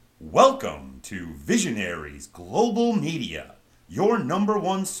Welcome to Visionaries Global Media, your number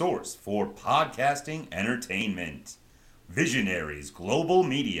one source for podcasting entertainment. Visionaries Global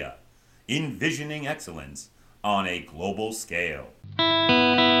Media, envisioning excellence on a global scale.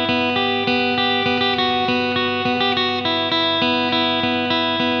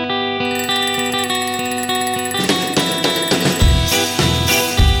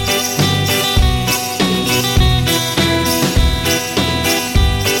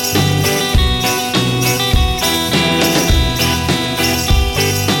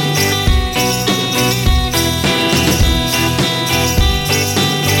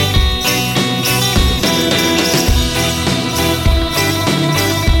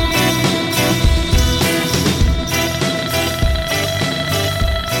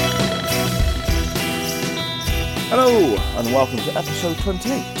 And welcome to episode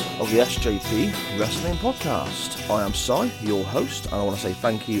 28 of the SJP Wrestling Podcast. I am Si, your host, and I want to say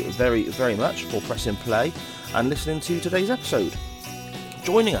thank you very, very much for pressing play and listening to today's episode.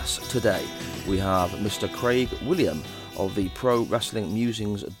 Joining us today, we have Mr. Craig William of the Pro Wrestling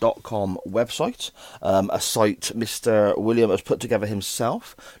Musings.com website, a site Mr. William has put together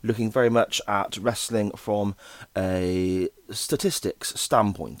himself, looking very much at wrestling from a statistics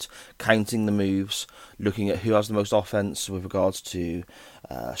standpoint, counting the moves, looking at who has the most offense with regards to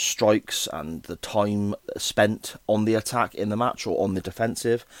strikes and the time spent on the attack in the match or on the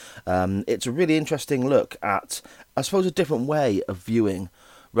defensive. It's a really interesting look at, I suppose, a different way of viewing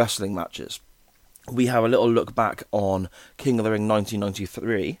wrestling matches. We have a little look back on King of the Ring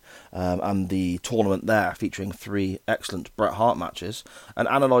 1993 and the tournament there featuring three excellent Bret Hart matches, and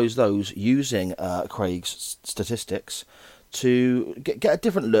analyse those using Craig's statistics to get a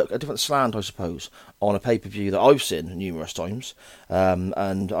different look, a different slant, I suppose, on a pay-per-view that I've seen numerous times,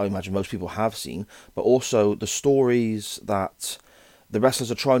 and I imagine most people have seen, but also the stories that the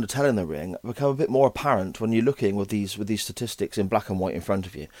wrestlers are trying to tell in the ring become a bit more apparent when you're looking with these statistics in black and white in front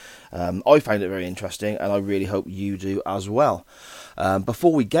of you. I find it very interesting, and I really hope you do as well.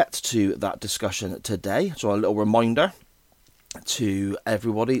 Before we get to that discussion today, so a little reminder to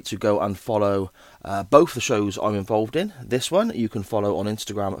everybody to go and follow both the shows I'm involved in. This one you can follow on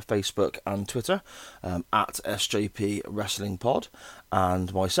Instagram, Facebook and Twitter at SJP Wrestling Pod,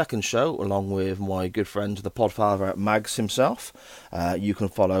 and my second show, along with my good friend the Podfather Mags himself, you can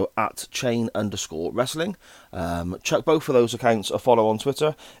follow at chain_wrestling. Check both of those accounts a follow on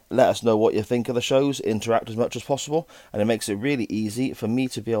Twitter. Let us know what you think of the shows, interact as much as possible, and it makes it really easy for me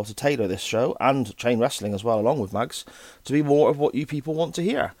to be able to tailor this show and Chain Wrestling as well, along with Mags, to be more of what you people want to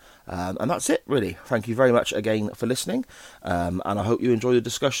hear. And that's it, really. Thank you very much again for listening, and I hope you enjoy the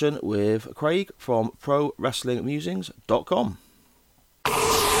discussion with Craig from Pro Wrestling Musings.com.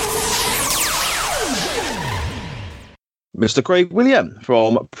 Mr. Craig William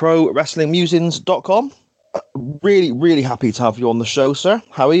from Pro Wrestling Musings.com. Really, really happy to have you on the show, sir.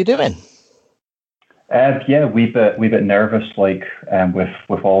 How are you doing? Yeah, we bit nervous, like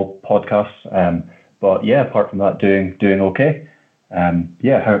with all podcasts. But yeah, apart from that, doing okay.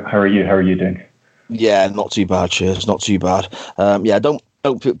 Yeah, how are you? How are you doing? Yeah, not too bad. Cheers, not too bad. Yeah, don't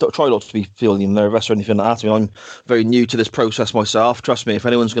try not to be feeling nervous or anything like that. I mean, I'm very new to this process myself. Trust me, if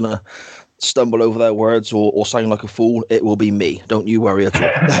anyone's going to stumble over their words or sound like a fool, it will be me. Don't you worry at all.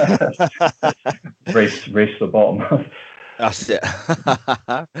 race the bottom. That's it.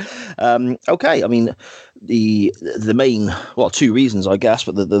 Okay, I mean, the main, two reasons, I guess,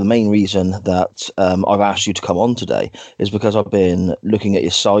 but the main reason that I've asked you to come on today is because I've been looking at your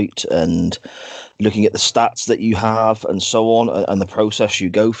site and looking at the stats that you have and so on, and the process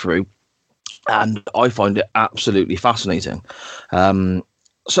you go through, and I find it absolutely fascinating.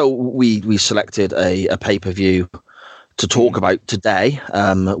 So we selected a pay-per-view to talk about today,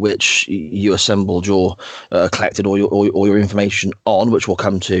 which you assembled your collected all your information on, which we'll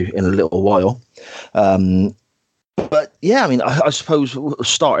come to in a little while. But yeah, I mean, I suppose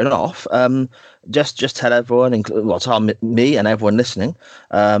starting off, just tell everyone, tell me and everyone listening,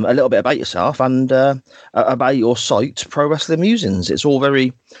 a little bit about yourself and about your site, Pro Wrestling Musings. It's all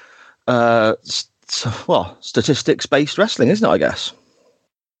very statistics-based wrestling, isn't it? I guess.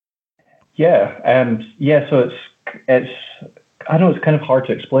 Yeah. So it's I know it's kind of hard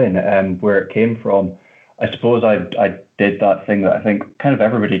to explain where it came from. I suppose I did that thing that I think kind of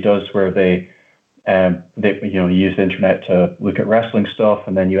everybody does, where they use the internet to look at wrestling stuff,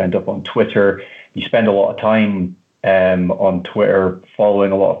 and then you end up on Twitter. You spend a lot of time on Twitter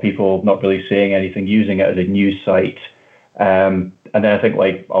following a lot of people, not really saying anything, using it as a news site. And then I think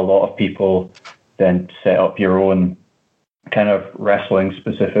like a lot of people then set up your own kind of wrestling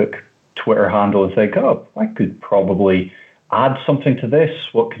specific Twitter handle and think, oh, I could probably add something to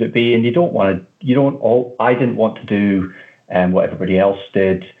this? What could it be? And I didn't want to do what everybody else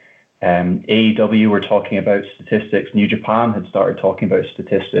did. AEW were talking about statistics. New Japan had started talking about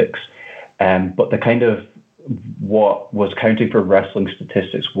statistics. But the kind of what was counting for wrestling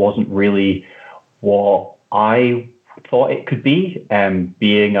statistics wasn't really what I thought it could be.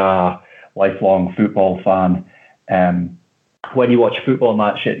 Being a lifelong football fan, when you watch a football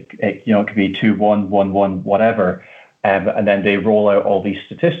match, it could be 2-1, 1-1, whatever. And then they roll out all these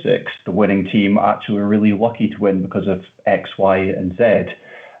statistics. The winning team actually were really lucky to win because of X, Y, and Z.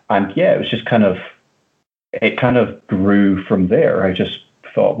 And yeah, it was just kind of grew from there. I just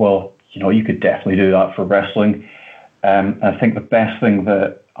thought, well, you could definitely do that for wrestling. I think the best thing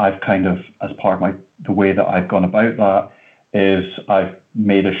that I've kind of, as part of the way that I've gone about that, is I've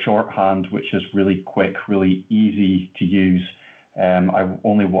made a shorthand which is really quick, really easy to use. I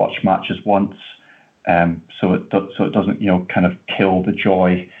only watch matches once, so it doesn't kind of kill the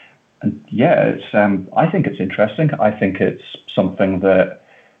joy. And yeah, it's I think it's interesting. I think it's something that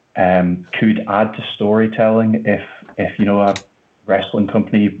could add to storytelling if a wrestling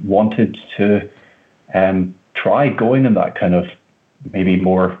company wanted to try going in that kind of maybe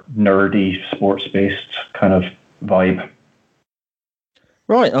more nerdy, sports-based kind of vibe.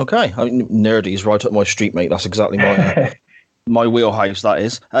 Right, okay. I mean, nerdy is right up my street, mate. That's exactly my my wheelhouse, that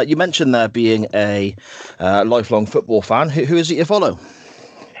is. You mentioned there being a lifelong football fan. Who is it you follow?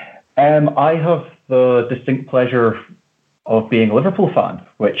 I have the distinct pleasure of being a Liverpool fan,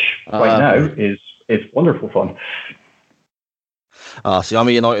 which right now is wonderful fun. See, I'm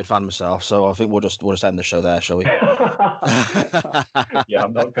a United fan myself, so I think we'll just end the show there, shall we? Yeah,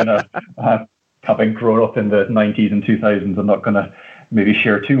 I'm not gonna. Having grown up in the 90s and 2000s, I'm not gonna maybe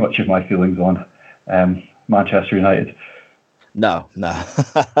share too much of my feelings on Manchester United. No.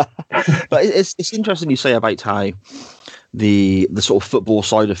 But it's interesting you say about how the sort of football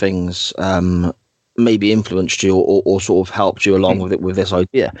side of things maybe influenced you or sort of helped you along with this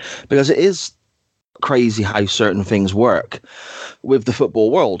idea, because it is crazy how certain things work with the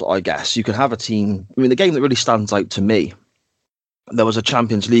football world. I guess you can have a team. I mean, the game that really stands out to me, there was a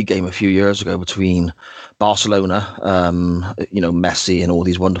Champions League game a few years ago between Barcelona, Messi and all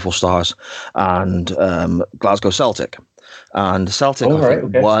these wonderful stars, and Glasgow Celtic. And Celtic,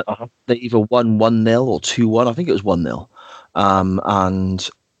 won. They either won 1-0 or 2-1. I think it was 1-0. And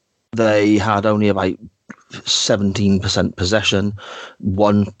they had only about 17% possession,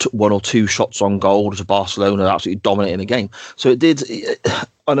 one or two shots on goal to Barcelona, absolutely dominating the game. So it did.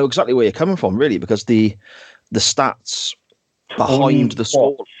 I know exactly where you're coming from, really, because the stats behind the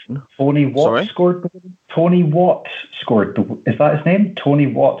score. Tony Watt scored. Tony Watt scored. Is that his name? Tony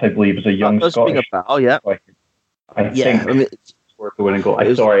Watt, I believe, is a young Scottish. Oh yeah. I think scored the winning goal. I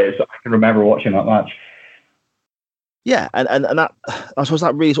can remember watching that match. Yeah, and that, I suppose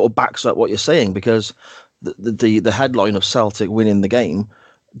that really sort of backs up what you're saying, because the headline of Celtic winning the game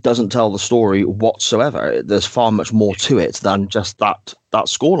doesn't tell the story whatsoever. There's far much more to it than just that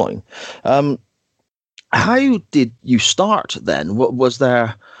scoreline. How did you start then? What was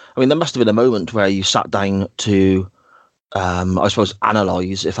there? I mean, there must have been a moment where you sat down to, I suppose,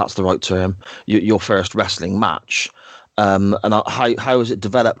 analyse, if that's the right term, your first wrestling match. And how has it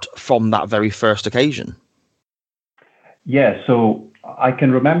developed from that very first occasion? Yeah, so I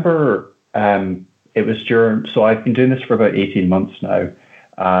can remember it was so I've been doing this for about 18 months now.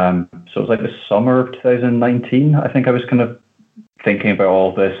 So it was like the summer of 2019. I think I was kind of thinking about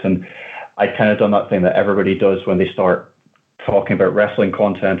all of this, and I'd kind of done that thing that everybody does when they start talking about wrestling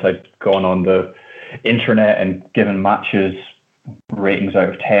content. I'd gone on the internet and given matches ratings out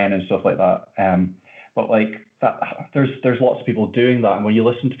of 10 and stuff like that. But like that, there's lots of people doing that, and when you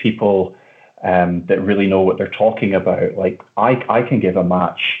listen to people that really know what they're talking about, like I can give a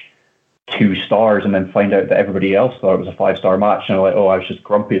match 2 stars and then find out that everybody else thought it was a 5-star match, and I'm like, oh, I was just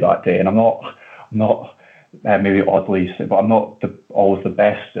grumpy that day. And I'm not maybe oddly, but I'm not always the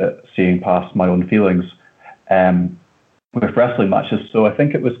best at seeing past my own feelings with wrestling matches. So I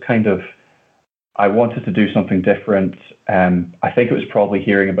think it was kind of, I wanted to do something different. I think it was probably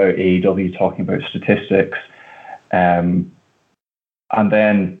hearing about AEW talking about statistics, and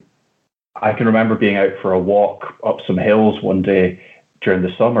then I can remember being out for a walk up some hills one day during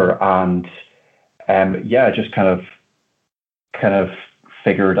the summer, and just kind of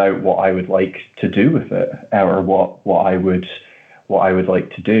figured out what I would like to do with it, or what I would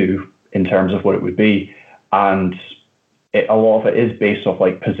like to do in terms of what it would be. And a lot of it is based off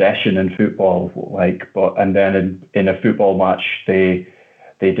like possession in football, and then in a football match they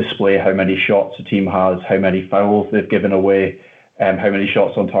display how many shots a team has, how many fouls they've given away, how many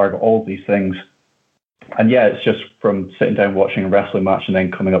shots on target, all of these things. yeah, it's just from sitting down watching a wrestling match and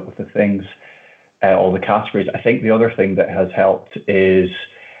then coming up with the things, all the categories. I think the other thing that has helped is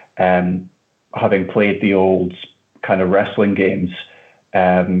having played the old kind of wrestling games.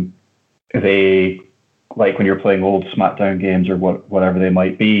 They, like when you're playing old SmackDown games or whatever they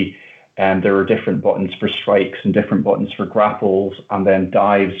might be, there were different buttons for strikes and different buttons for grapples, and then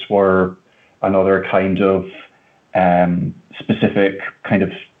dives were another kind of specific kind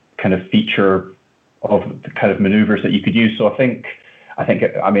of feature of the kind of maneuvers that you could use. So I think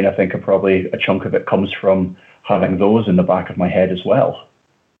probably a chunk of it comes from having those in the back of my head as well.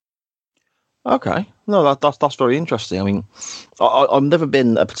 Okay, no, that's very interesting. I mean, I've never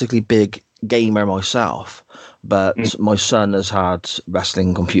been a particularly big gamer myself, but my son has had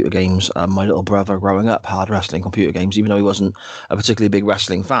wrestling computer games, and my little brother growing up had wrestling computer games, even though he wasn't a particularly big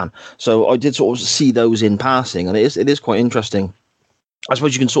wrestling fan. So I did sort of see those in passing, and it is quite interesting. I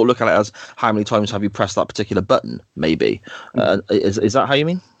suppose you can sort of look at it as how many times have you pressed that particular button, maybe. Is that how you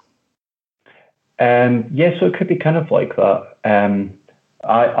mean? Yeah, so it could be kind of like that.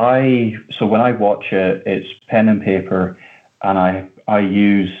 So when I watch it, it's pen and paper, and I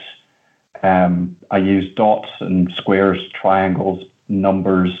use dots and squares, triangles,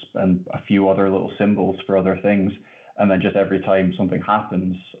 numbers, and a few other little symbols for other things. And then just every time something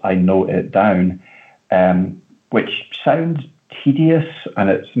happens, I note it down, which sounds tedious, and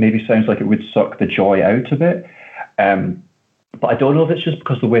it maybe sounds like it would suck the joy out of it. But I don't know if it's just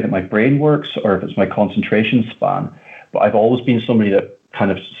because of the way that my brain works or if it's my concentration span. But I've always been somebody that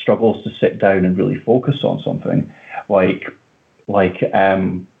kind of struggles to sit down and really focus on something. Like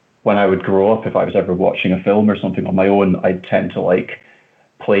when I would grow up, if I was ever watching a film or something on my own, I'd tend to like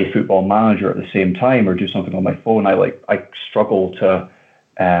play Football Manager at the same time or do something on my phone. I struggle to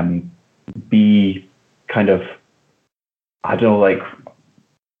be kind of, I don't know, like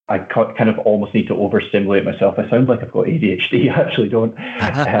I kind of almost need to overstimulate myself. I sound like I've got ADHD. I actually don't.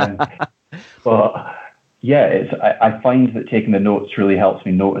 But yeah, I find that taking the notes really helps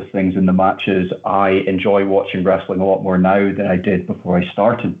me notice things in the matches. I enjoy watching wrestling a lot more now than I did before I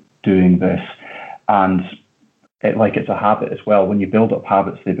started doing this. And it's a habit as well. When you build up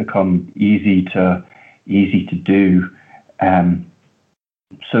habits, they become easy to do.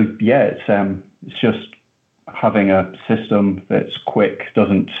 So yeah, it's just having a system that's quick,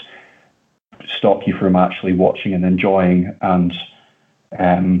 doesn't stop you from actually watching and enjoying, and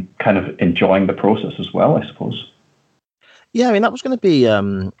kind of enjoying the process as well, I suppose. Yeah, I mean, that was going to be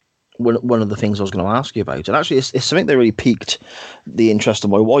one of the things I was going to ask you about. And actually, it's something that really piqued the interest of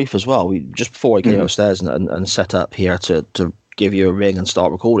my wife as well. Just before I came upstairs and set up here to give you a ring and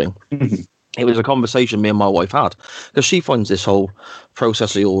start recording, it was a conversation me and my wife had, because she finds this whole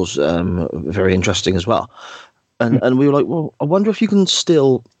process of yours very interesting as well. And we were like, well, I wonder if you can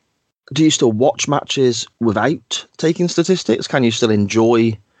do you still watch matches without taking statistics? Can you still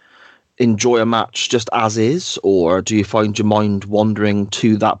enjoy a match just as is, or do you find your mind wandering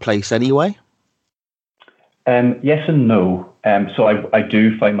to that place anyway? Yes and no. So I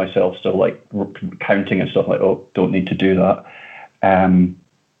do find myself still like counting and stuff, like, oh, don't need to do that.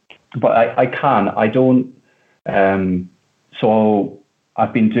 But I can. I don't. So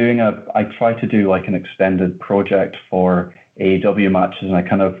I've been doing I try to do like an extended project for AEW matches, and I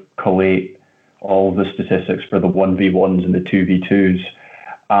kind of collate all the statistics for the 1v1s and the 2v2s.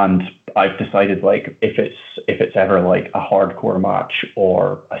 And I've decided, like, if it's ever like a hardcore match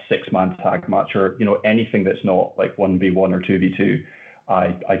or a 6-man tag match, or anything that's not like 1v1 or 2v2,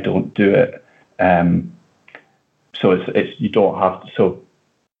 I don't do it. So it's you don't have to. So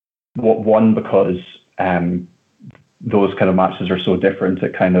because those kind of matches are so different,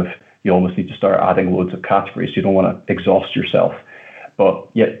 it kind of, you almost need to start adding loads of categories. You don't want to exhaust yourself. But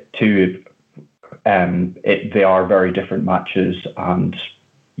yet, two, they are very different matches, and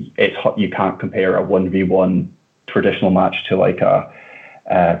you can't compare a 1v1 traditional match to like a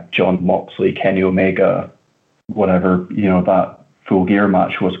John Moxley, Kenny Omega, whatever that Full Gear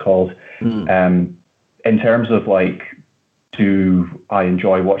match was called. In terms of like, do I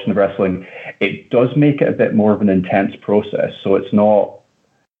enjoy watching the wrestling? It does make it a bit more of an intense process. So so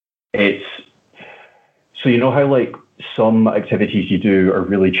how like some activities you do are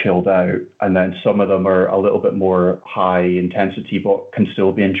really chilled out, and then some of them are a little bit more high intensity but can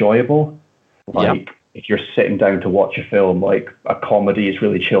still be enjoyable. Like if you're sitting down to watch a film, like a comedy is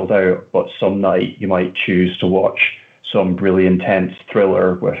really chilled out, but some night you might choose to watch some really intense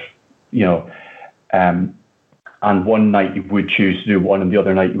thriller with, and one night you would choose to do one and the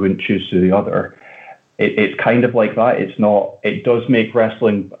other night you wouldn't choose to do the other. It's kind of like that. It does make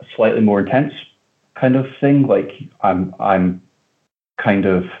wrestling a slightly more intense kind of thing. Like I'm kind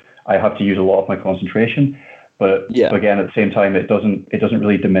of I have to use a lot of my concentration. But again, at the same time, it doesn't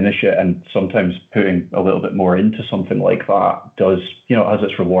really diminish it. And sometimes putting a little bit more into something like that does, has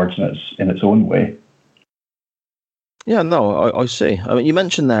its rewards in its own way. Yeah, no, I see. I mean, you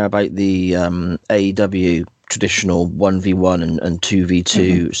mentioned there about the AEW traditional 1v1 and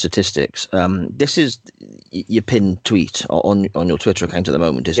 2v2 statistics. This is your pinned tweet on your Twitter account at the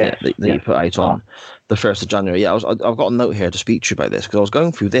moment, isn't it? That you put out on the 1st of January. Yeah, I've got a note here to speak to you about this because I was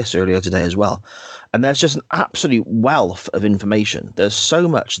going through this earlier today as well. And there's just an absolute wealth of information. There's so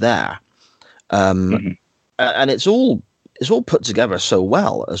much there. And it's all put together so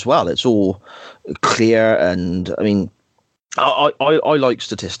well as well. It's all clear, and I mean, I like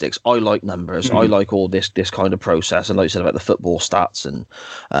statistics. I like numbers. I like all this kind of process. And like you said about the football stats, and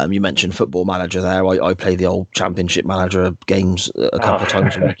you mentioned Football Manager there. I play the old Championship Manager games a couple of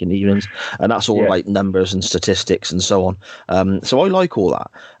times a week in the evenings, and that's all like numbers and statistics and so on. So I like all that.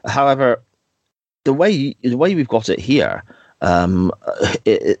 However, the way we've got it here.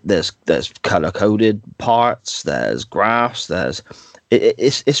 There's color coded parts, there's graphs,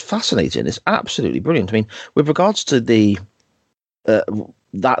 it's fascinating. It's absolutely brilliant. I mean, with regards to the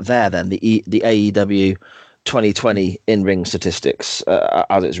AEW 2020 in-ring statistics,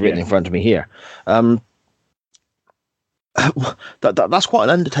 as it's written in front of me here, that's quite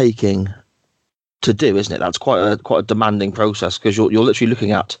an undertaking to do, isn't it? That's quite a demanding process, because you're literally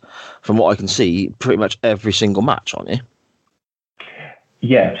looking at, from what I can see, pretty much every single match, aren't you?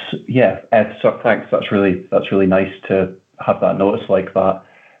 Yes, yeah. So thanks. That's really nice to have that notice like that.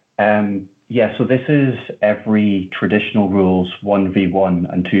 So this is every traditional rules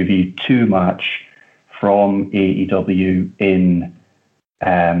 1v1 and 2v2 match from AEW in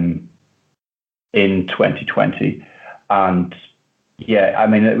 2020, and I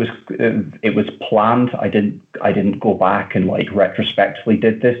mean it was planned. I didn't go back and like retrospectively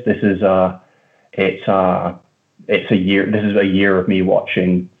did this. It's a year. This is a year of me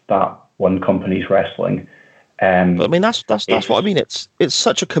watching that one company's wrestling. I mean, that's what I mean. It's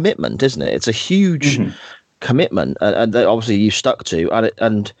such a commitment, isn't it? It's a huge commitment, and obviously you stuck to,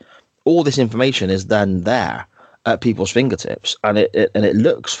 and all this information is then there at people's fingertips, and it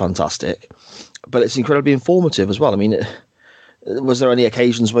looks fantastic, but it's incredibly informative as well. I mean, was there any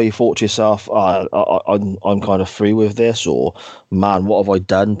occasions where you thought to yourself, I'm kind of through with this, or man, what have I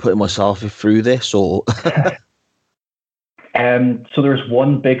done putting myself through this, or? So there's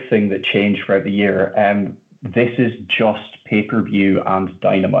one big thing that changed throughout the year. This is just pay-per-view and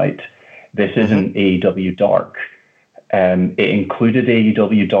Dynamite. This isn't AEW Dark. It included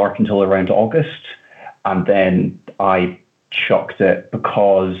AEW Dark until around August, and then I chucked it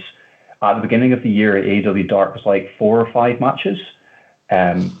because at the beginning of the year, AEW Dark was like 4 or 5 matches.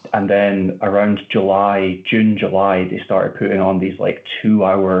 And then around June, July, they started putting on these like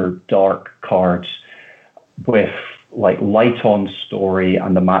 2-hour Dark cards with like light on story,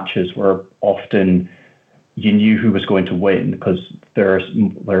 and the matches were often, you knew who was going to win because they're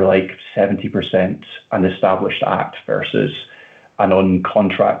like 70% an established act versus an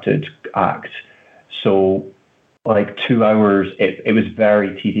uncontracted act. So like 2 hours, it was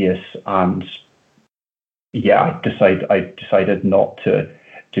very tedious, and I decided not to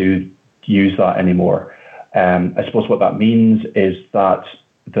use that anymore. I suppose what that means is that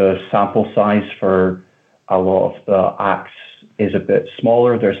the sample size for a lot of the acts is a bit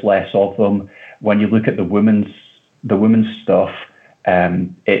smaller. There's less of them. When you look at the women's stuff,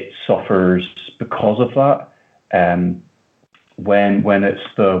 it suffers because of that. When it's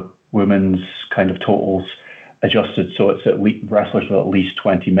the women's kind of totals adjusted, so it's at least wrestlers with at least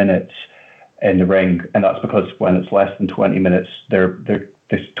 20 minutes in the ring, and that's because when it's less than 20 minutes, the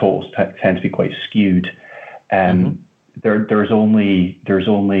totals tend to be quite skewed. There's only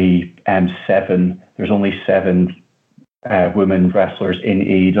 7 women wrestlers in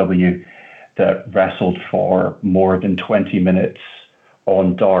AEW that wrestled for more than 20 minutes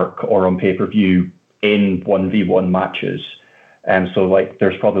on Dark or on pay-per-view in 1v1 matches. So like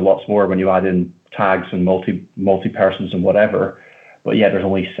there's probably lots more when you add in tags and multi-persons and whatever. But yeah, there's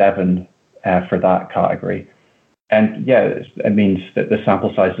only 7 for that category. And yeah, it means that the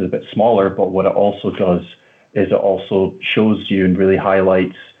sample size is a bit smaller, but what it also does is it also shows you and really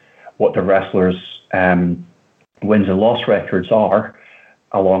highlights what the wrestlers' wins and loss records are,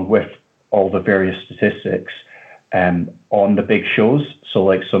 along with all the various statistics on the big shows. So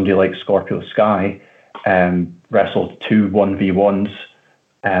like somebody like Scorpio Sky wrestled 2 1v1s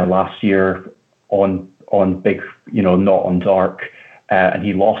last year on big, not on Dark, and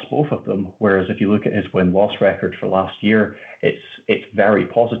he lost both of them. Whereas if you look at his win-loss record for last year, it's very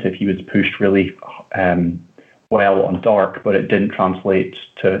positive. He was pushed really well on Dark, but it didn't translate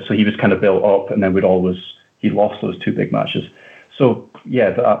to. So he was kind of built up, and then he lost those 2 big matches. So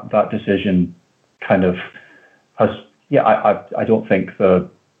yeah, that decision kind of has. Yeah, I don't think the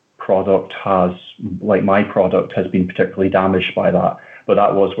product has, like my product has been particularly damaged by that. But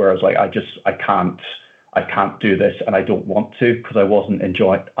that was where I was like, I can't do this, and I don't want to, because I wasn't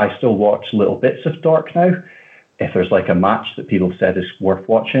enjoying. I still watch little bits of Dark now, if there's like a match that people said is worth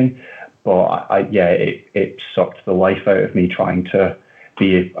watching. But it sucked the life out of me trying to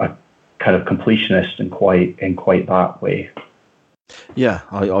be a kind of completionist in quite that way. Yeah,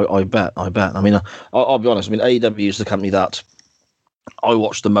 I bet. I mean, I'll be honest. I mean, AEW is the company that I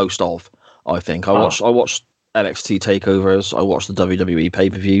watch the most of. I think I watched NXT takeovers. I watch the WWE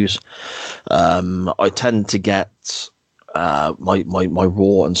pay-per-views. I tend to get my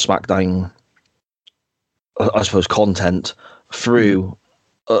Raw and SmackDown, I suppose, content through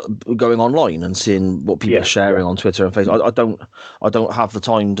going online and seeing what people are sharing on Twitter and Facebook. I don't have the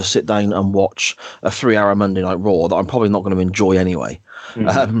time to sit down and watch a 3-hour Monday Night Raw that I'm probably not going to enjoy anyway.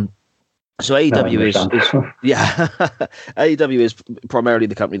 So AEW is AEW is primarily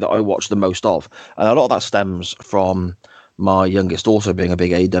the company that I watch the most of, and a lot of that stems from my youngest daughter being a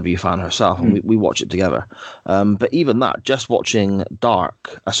big AEW fan herself, and we watch it together. But even that, just watching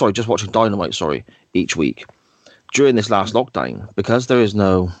Dynamite, each week during this last lockdown, because there is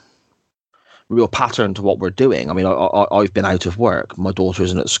no real pattern to what we're doing. I mean, I've been out of work. My daughter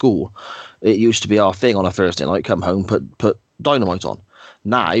isn't at school. It used to be our thing on a Thursday night, come home, put Dynamite on.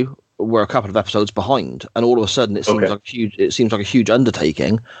 Now we're a couple of episodes behind, and all of a sudden it seems like a huge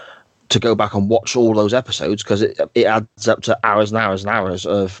undertaking to go back and watch all those episodes, because it adds up to hours and hours and hours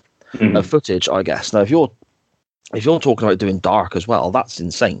of footage, I guess. Now, if you're talking about doing Dark as well, that's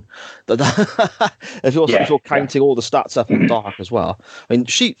insane. If you're counting all the stats up on Dark as well, I mean,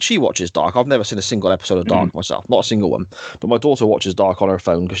 she watches Dark. I've never seen a single episode of Dark myself, not a single one. But my daughter watches Dark on her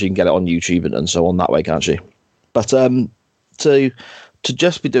phone because she can get it on YouTube and so on that way, can't she? But to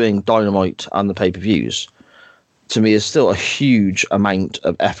just be doing Dynamite and the pay-per-views, to me, is still a huge amount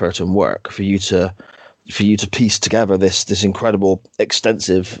of effort and work for you to piece together this incredible,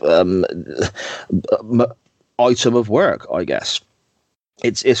 extensive item of work. I guess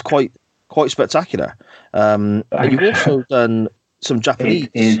it's quite spectacular. And you've also done some Japanese.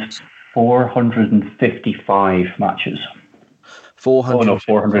 It is 455 matches.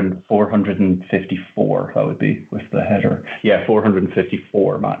 454. That would be with the header. Yeah,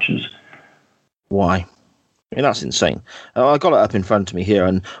 454 matches. Why? I mean, that's insane. I got it up in front of me here,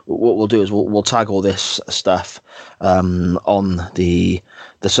 and what we'll do is we'll tag all this stuff on the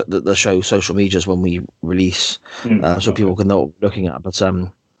show social medias when we release, so people can know what we're looking at. But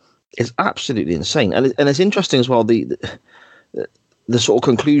it's absolutely insane, and it's interesting as well the sort of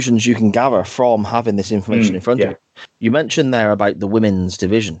conclusions you can gather from having this information in front of you. You mentioned there about the women's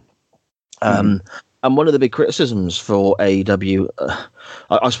division. And one of the big criticisms for AEW,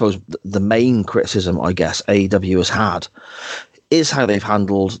 I suppose the main criticism, I guess, AEW has had is how they've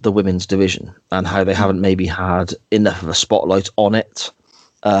handled the women's division and how they haven't maybe had enough of a spotlight on it.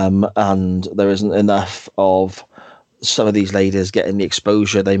 And there isn't enough of some of these ladies getting the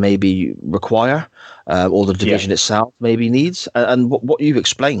exposure they maybe require, or the division itself maybe needs. And what you've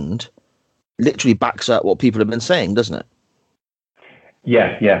explained literally backs up what people have been saying, doesn't it?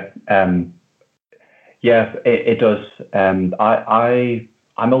 It does.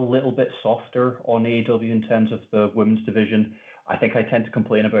 I'm a little bit softer on AEW in terms of the women's division. I think I tend to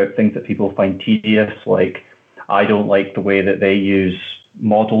complain about things that people find tedious. Like, I don't like the way that they use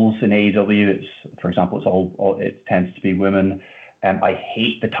models in AEW. For example, it tends to be women. I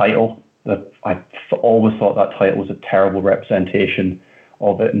hate the title. I've always thought that title was a terrible representation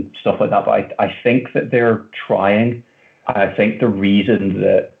of it and stuff like that. But I think that they're trying. I think the reason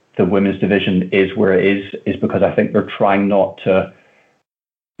that the women's division is where it is because I think they're trying not to.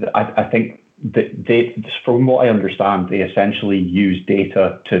 I think that they, from what I understand, they essentially use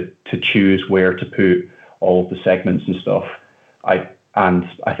data to choose where to put all of the segments and stuff. I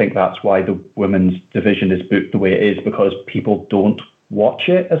think that's why the women's division is booked the way it is, because people don't watch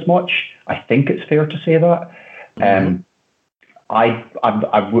it as much. I think it's fair to say that.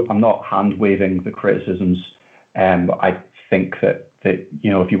 I'm not hand waving the criticisms. I think that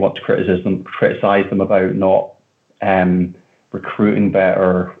if you want to criticize them about not recruiting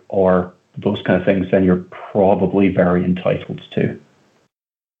better or those kind of things, then you're probably very entitled to.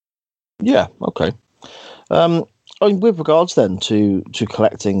 Yeah. Okay. With regards then to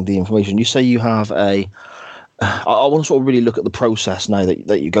collecting the information, you say you have I want to sort of really look at the process now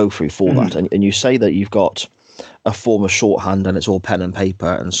that you go through for that, and you say that you've got a form of shorthand and it's all pen and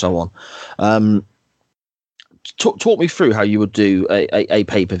paper and so on. talk me through how you would do a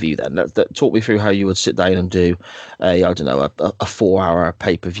pay-per-view then. Talk me through how you would sit down and do a 4-hour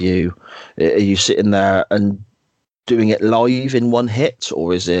pay-per-view. Are you sitting there and doing it live in one hit,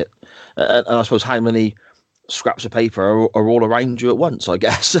 or is it, and I suppose how many scraps of paper are all around you at once, I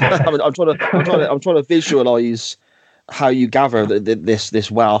guess? I mean, I'm trying to visualize how you gather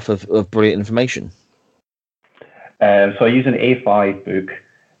this wealth of brilliant information. So I use an A5 book,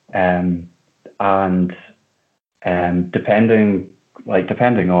 and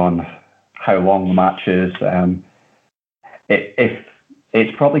depending on how long the match is, if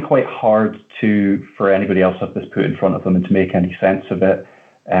it's probably quite hard for anybody else to have this put in front of them and to make any sense of it.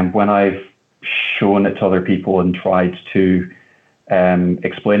 And when I've shown it to other people and tried to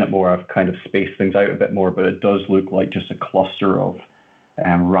explain it more, I've kind of spaced things out a bit more, but it does look like just a cluster of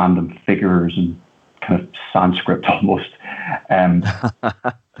random figures and kind of Sanskrit almost.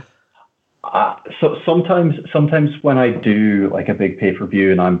 So sometimes when I do like a big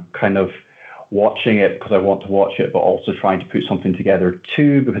pay-per-view and I'm kind of watching it because I want to watch it, but also trying to put something together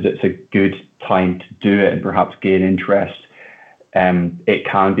too, because it's a good time to do it and perhaps gain interest, it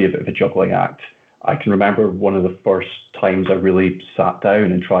can be a bit of a juggling act. I can remember one of the first times I really sat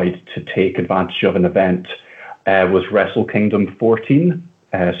down and tried to take advantage of an event was Wrestle Kingdom 14,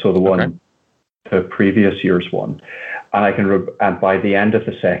 so the previous year's one. And and by the end of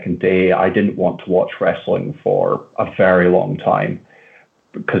the second day, I didn't want to watch wrestling for a very long time,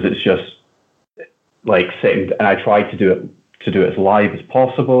 because it's just like sitting, and I tried to do it as live as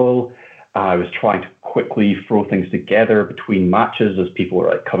possible. I was trying to quickly throw things together between matches as people were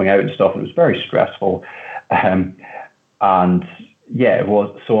like coming out and stuff. It was very stressful. And yeah, it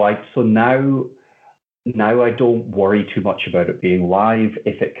was. So now I don't worry too much about it being live.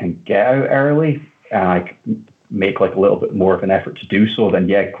 If it can get out early and I can make like a little bit more of an effort to do so, then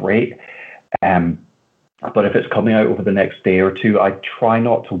yeah, great. But if it's coming out over the next day or two, I try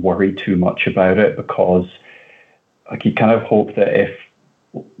not to worry too much about it, because like you kind of hope that if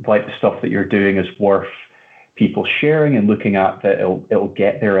like the stuff that you're doing is worth people sharing and looking at, that it'll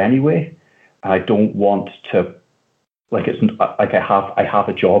get there anyway. I don't want to, like, it's like I have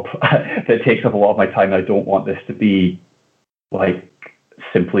a job that takes up a lot of my time. I don't want this to be like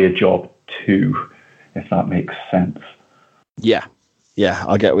simply a job too, if that makes sense. Yeah,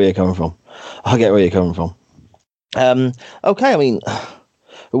 I get where you're coming from. Okay, I mean,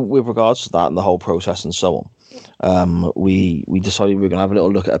 with regards to that and the whole process and so on, we decided we were going to have a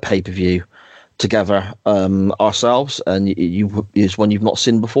little look at a pay-per-view together ourselves, and it's one you've not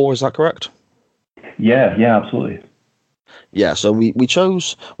seen before, is that correct? Yeah, absolutely. Yeah, so we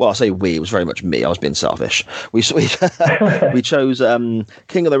chose, well, I say we, it was very much me, I was being selfish. We chose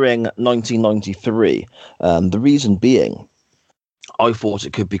King of the Ring 1993. The reason being, I thought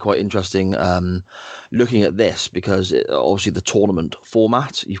it could be quite interesting looking at this, because obviously the tournament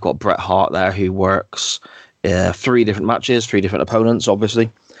format, you've got Bret Hart there who works 3 different matches, 3 different opponents,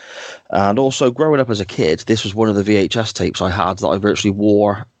 obviously. And also, growing up as a kid, this was one of the VHS tapes I had that I virtually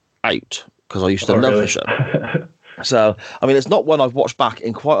wore out, because I used to love the show. So, I mean, it's not one I've watched back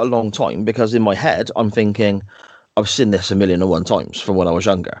in quite a long time, because in my head, I'm thinking, I've seen this 1,000,001 times from when I was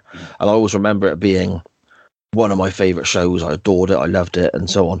younger. And I always remember it being one of my favourite shows. I adored it, I loved it, and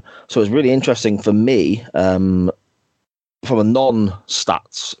so on. So it's really interesting for me, from a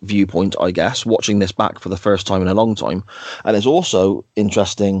non-stats viewpoint, I guess, watching this back for the first time in a long time. And it's also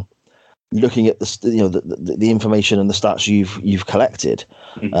interesting looking at the information and the stats you've collected.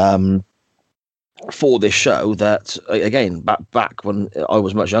 For this show that, again, back when I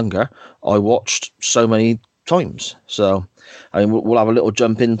was much younger, I watched so many times. So, I mean, we'll have a little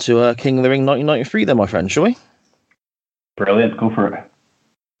jump into King of the Ring 1993 then, my friend, shall we? Brilliant, go for it.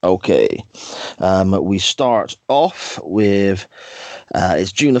 Okay. We start off with,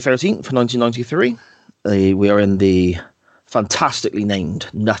 it's June the 13th, 1993. We are in the fantastically named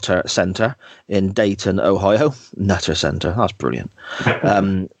Nutter Center in Dayton, Ohio. Nutter Center, that's brilliant.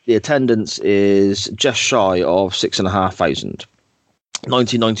 The attendance is just shy of 6,500.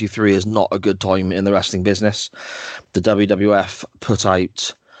 1993 is not a good time in the wrestling business. The WWF put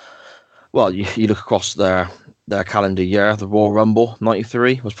out, well, you look across their calendar year, the Royal Rumble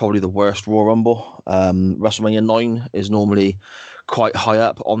 93 was probably the worst Royal Rumble. WrestleMania 9 is normally quite high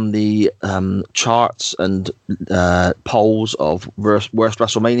up on the charts and polls of worst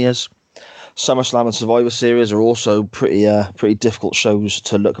WrestleManias. SummerSlam and Survivor Series are also pretty difficult shows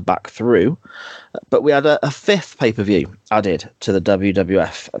to look back through. But we had a 5th pay-per-view added to the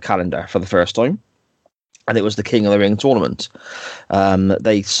WWF calendar for the first time. and it was the King of the Ring tournament.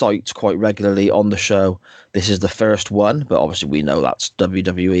 They cite quite regularly on the show, this is the first one, but obviously we know that's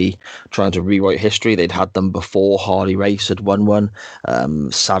WWE trying to rewrite history. They'd had them before. Harley Race had won one,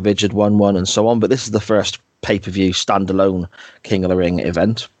 Savage had won one, and so on, but this is the first pay-per-view standalone King of the Ring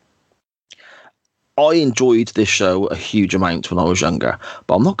event. I enjoyed this show a huge amount when I was younger,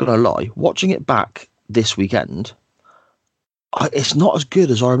 but I'm not going to lie, watching it back this weekend, it's not as good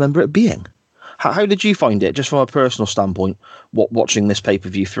as I remember it being. How did you find it, just from a personal standpoint, watching this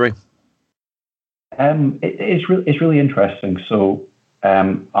pay-per-view through? It's really interesting. So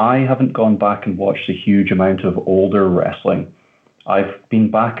I haven't gone back and watched a huge amount of older wrestling. I've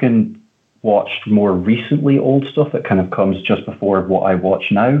been back and watched more recently old stuff that kind of comes just before what I watch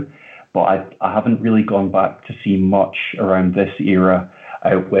now. But I haven't really gone back to see much around this era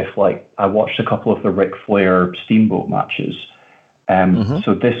out with, like, I watched a couple of the Ric Flair Steamboat matches.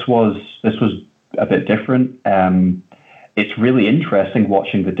 So this was a bit different. It's really interesting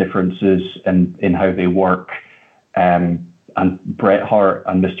watching the differences in how they work. And Bret Hart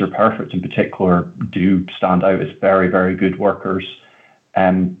and Mr. Perfect in particular do stand out as very, very good workers.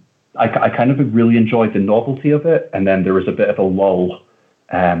 I kind of really enjoyed the novelty of it, and then there was a bit of a lull.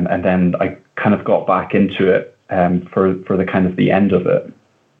 And then I kind of got back into it for the kind of the end of it.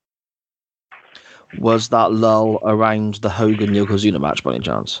 Was that lull around the Hogan-Yokozuna match by any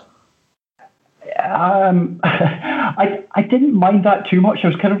chance? I didn't mind that too much. I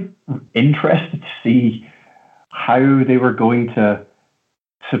was kind of interested to see how they were going to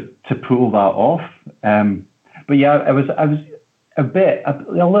pull that off. But yeah, I was a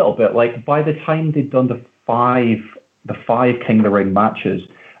little bit like, by the time they'd done the five King of the Ring matches,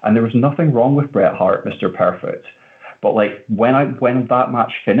 and there was nothing wrong with Bret Hart, Mr. Perfect. But like when that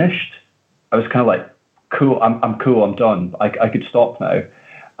match finished, I was kind of like, cool, I'm cool, I'm done. I could stop now.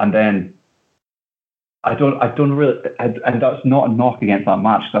 And then I don't really, and that's not a knock against that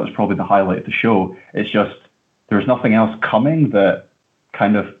match. That was probably the highlight of the show. It's just there was nothing else coming that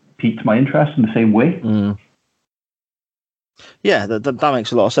kind of piqued my interest in the same way. Yeah, that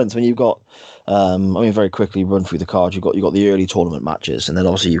makes a lot of sense. I mean, you've got, very quickly run through the card. You've got the early tournament matches, and then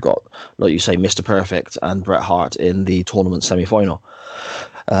obviously you've got, like you say, Mr. Perfect and Bret Hart in the tournament semi-final.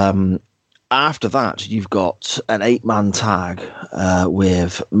 After that, you've got an 8-man tag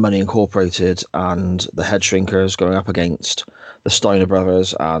with Money Incorporated and the Head Shrinkers going up against the Steiner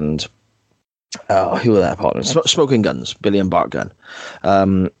Brothers and who are their partners? Smoking Guns, Billy and Bart Gunn. I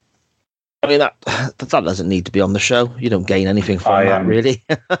mean, that doesn't need to be on the show. You don't gain anything from that, really.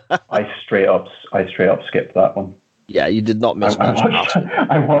 I straight up skipped that one. Yeah, you did not miss much.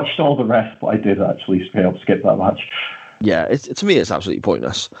 I watched all the rest, but I did actually straight up skip that match. Yeah, to me, it's absolutely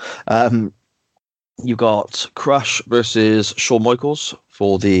pointless. You got Crush versus Shawn Michaels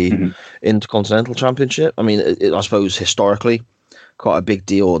for the Intercontinental Championship. I mean, I suppose historically, quite a big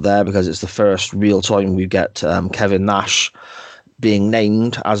deal there because it's the first real time we get Kevin Nash being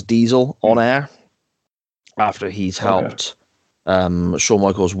named as Diesel on air after he's helped Shawn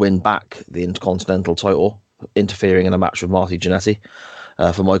Michaels win back the Intercontinental title, interfering in a match with Marty Jannetty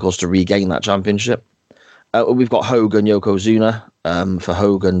for Michaels to regain that championship. We've got Hogan, Yokozuna, for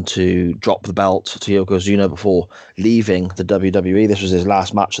Hogan to drop the belt to Yokozuna before leaving the WWE. This was his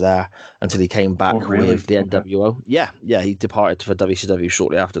last match there until he came back with the NWO. Yeah, he departed for WCW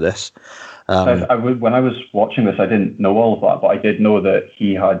shortly after this. When I was watching this, I didn't know all of that, but I did know that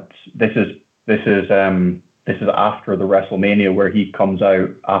he had. This is after the WrestleMania where he comes out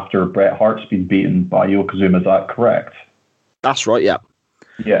after Bret Hart's been beaten by Yokozuna. Is that correct? That's right. Yeah.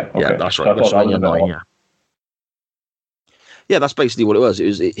 Yeah. Okay. Yeah, that's right. Yeah, that's basically what it was.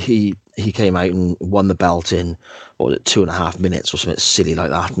 He came out and won the belt in, 2.5 minutes or something silly like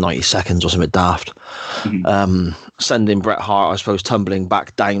that, 90 seconds or something daft. Sending Bret Hart, I suppose, tumbling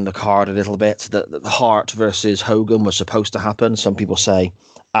back down the card a little bit. The Hart versus Hogan was supposed to happen. Some people say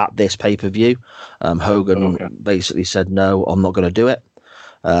at this pay-per-view. Hogan basically said, no, I'm not going to do it.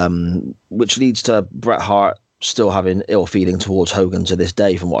 Which leads to Bret Hart still having ill feeling towards Hogan to this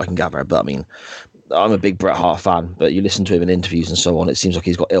day, from what I can gather. But I mean, I'm a big Bret Hart fan, but you listen to him in interviews and so on, it seems like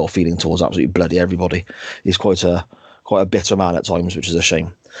he's got ill feeling towards absolutely bloody everybody. He's quite a bitter man at times, which is a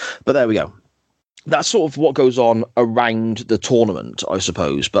shame. But there we go. That's sort of what goes on around the tournament, I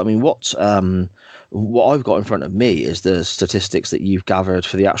suppose. But I mean, what I've got in front of me is the statistics that you've gathered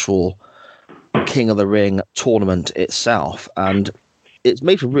for the actual King of the Ring tournament itself, and it's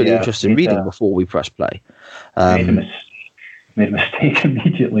made for really interesting reading before we press play. Made a mistake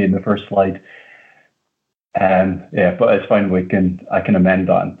immediately in the first slide. But it's fine. I can amend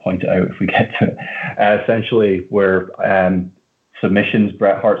that and point it out if we get to it. Essentially, we're submissions,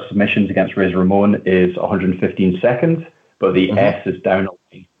 Bret Hart's submissions against Razor Ramon is 115 seconds, but the S is down a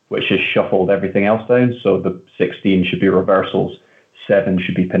line, which has shuffled everything else down. So the 16 should be reversals, 7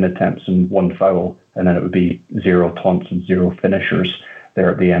 should be pin attempts, and 1 foul, and then it would be 0 taunts and 0 finishers there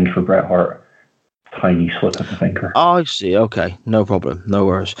at the end for Bret Hart. Tiny slip of the finger. Oh, I see. Okay, no problem, no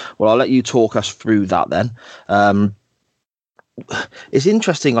worries. Well, I'll let you talk us through that then. It's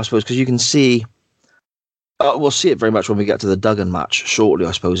interesting, I suppose, because you can see. We'll see it very much when we get to the Duggan match shortly,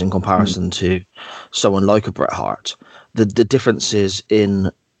 I suppose, in comparison to someone like a Bret Hart. The differences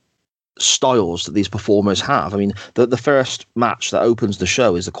in styles that these performers have. I mean, the first match that opens the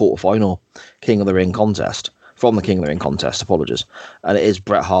show is the quarterfinal King of the Ring contest, from the King of the Ring contest, apologies. And it is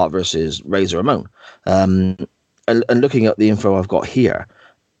Bret Hart versus Razor Ramon. And looking at the info I've got here,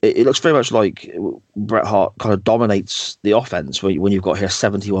 it looks very much like Bret Hart kind of dominates the offense when you've got here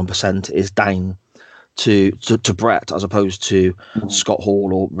 71% is down to Bret, as opposed to Scott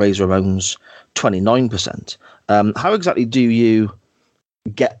Hall or Razor Ramon's 29%. How exactly do you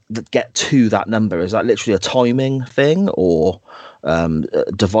get to that number? Is that literally a timing thing, or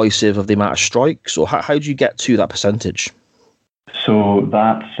divisive of the amount of strikes, or how do you get to that percentage? So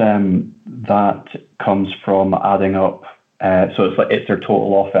that comes from adding up. So it's their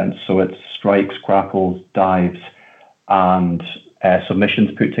total offense. So it's strikes, grapples, dives, and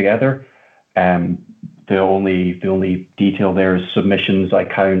submissions put together. The only detail there is submissions. I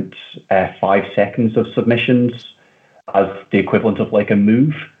count 5 seconds of submissions as the equivalent of like a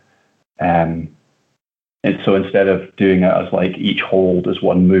move. And so instead of doing it as like each hold is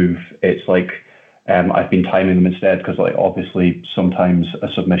one move, it's like I've been timing them instead, because like obviously sometimes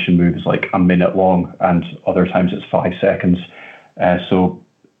a submission move is like a minute long and other times it's 5 seconds. So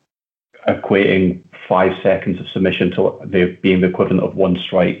equating 5 seconds of submission to being the equivalent of 1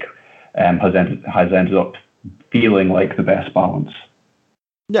 strike has ended up feeling like the best balance.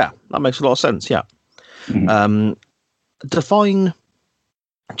 Yeah, that makes a lot of sense. Yeah. Define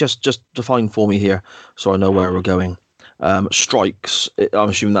for me here, so I know where we're going. Strikes. I'm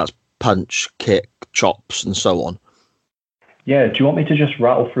assuming that's punch, kick, chops, and so on. Yeah. Do you want me to just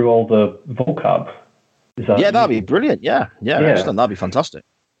rattle through all the vocab? That'd be brilliant. Yeah. Excellent. That'd be fantastic.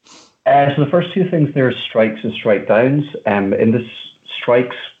 So the first 2 things there is strikes and strike downs. In this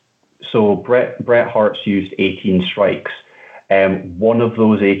strikes, so Bret Hart's used 18 strikes. One of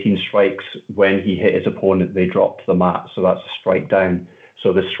those 18 strikes, when he hit his opponent, they dropped the mat. So that's a strike down.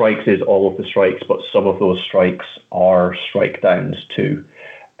 So the strikes is all of the strikes, but some of those strikes are strike downs too.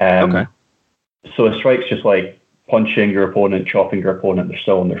 Okay. So a strike's just like punching your opponent, chopping your opponent, they're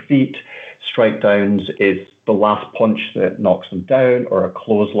still on their feet. Strike downs is the last punch that knocks them down, or a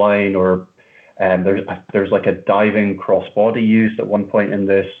clothesline, or there's like a diving crossbody used at one point in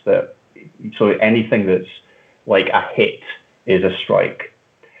this. So anything that's like a hit is a strike.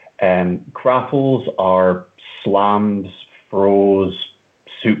 Grapples are slams, throws,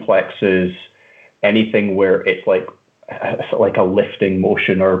 suplexes, anything where it's like a lifting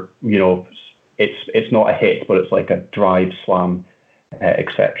motion, or it's not a hit, but it's like a drive, slam,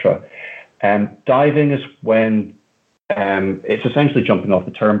 etc. Diving is when it's essentially jumping off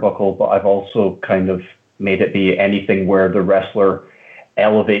the turnbuckle, but I've also kind of made it be anything where the wrestler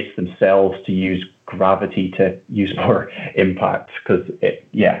elevates themselves to use gravity to use more impact. Because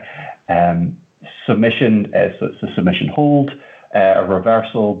submission, so it's a submission hold, a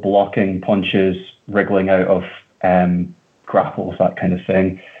reversal, blocking, punches, wriggling out of grapples, that kind of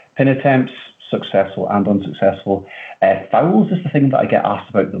thing. Pin attempts, successful and unsuccessful. Fouls is the thing that I get asked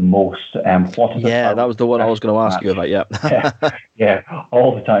about the most. What is that was the one I was going to ask you about. Yeah,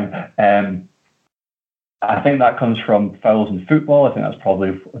 all the time. I think that comes from fouls in football. I think that's probably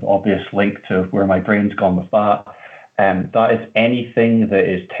an obvious link to where my brain's gone with that. That is anything that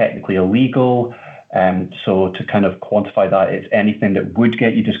is technically illegal. So to kind of quantify that, it's anything that would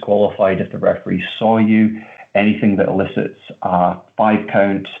get you disqualified if the referee saw you, anything that elicits a 5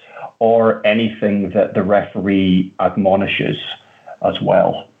 count, or anything that the referee admonishes as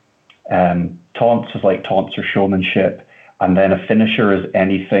well. Taunts is like taunts or showmanship, and then a finisher is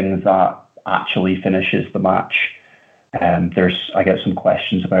anything that actually finishes the match. I get some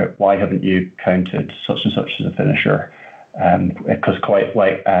questions about why haven't you counted such and such as a finisher? Because quite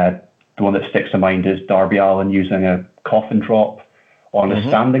like the one that sticks to mind is Darby Allin using a coffin drop on a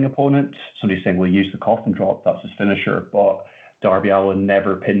standing opponent. Somebody's saying, well, use the coffin drop, that's his finisher, but Darby Allin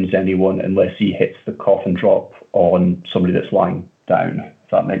never pins anyone unless he hits the coffin drop on somebody that's lying down,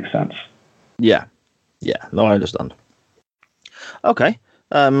 if that makes sense. Yeah. No, I understand. Okay.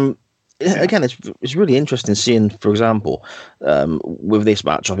 Again, it's really interesting seeing, for example, with this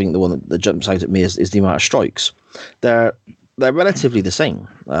match, I think the one that jumps out at me is the amount of strikes. There they're relatively the same.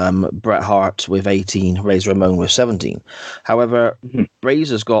 Bret Hart with 18, Razor Ramon with 17. However,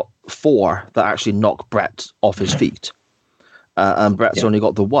 Razor's got 4 that actually knock Bret off his feet, and Bret's only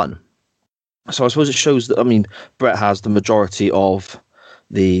got the 1. So I suppose it shows that, I mean, Bret has the majority of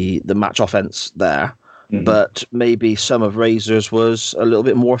the match offense there, but maybe some of Razor's was a little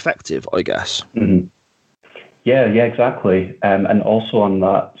bit more effective, I guess. Yeah, exactly. And also on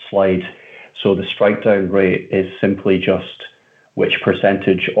that slide, so the strike down rate is simply just which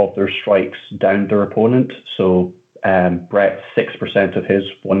percentage of their strikes downed their opponent. So Bret, 6% of his,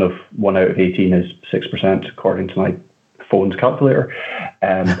 1 out of 18 is 6%, according to my phone's calculator.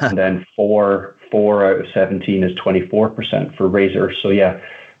 And then 4 out of 17 is 24% for Razor. So yeah,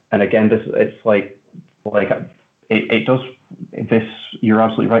 and again, it's like it does this. You're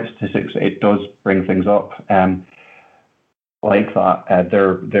absolutely right. Statistics, it does bring things up like that.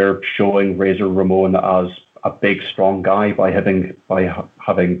 They're showing Razor Ramon as a big, strong guy by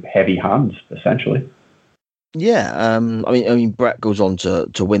having heavy hands, essentially. Yeah, I mean, Bret goes on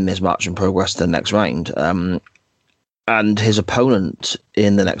to win this match and progress to the next round. And his opponent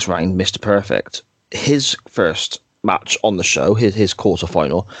in the next round, Mr. Perfect, his first match on the show, his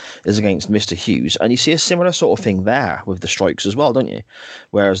quarterfinal, is against Mr. Hughes. And you see a similar sort of thing there with the strikes as well, don't you?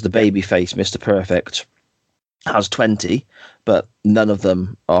 Whereas the babyface, Mr. Perfect, has 20, but none of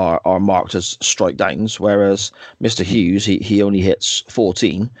them are marked as strike downs, whereas Mr. Hughes, he only hits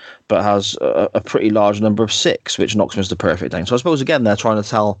 14, but has a pretty large number of 6, which knocks Mr. Perfect down. So I suppose, again, they're trying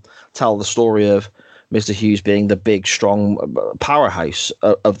to tell the story of Mr. Hughes being the big, strong powerhouse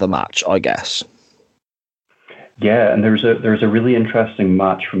of the match, I guess. Yeah, and there's a really interesting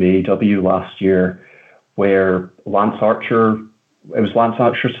match from AEW last year where it was Lance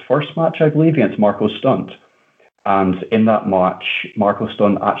Archer's first match, I believe, against Marco Stunt. And in that match, Marco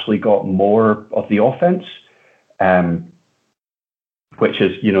Stunt actually got more of the offense, which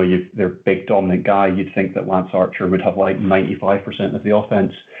is, they're big, dominant guy. You'd think that Lance Archer would have like 95% of the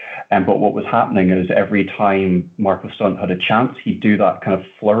offense. But what was happening is every time Marco Stunt had a chance, he'd do that kind of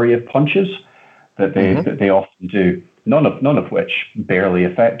flurry of punches that they often do, none of which barely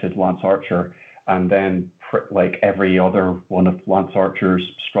affected Lance Archer. And then like every other one of Lance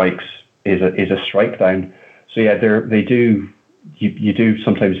Archer's strikes is a strike down. So yeah, you do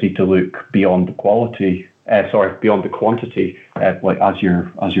sometimes need to look beyond the quality, beyond the quantity, like as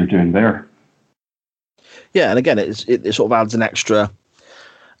you're doing there. Yeah, and again, it sort of adds an extra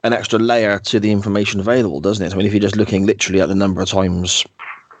layer to the information available, doesn't it? I mean, if you're just looking literally at the number of times,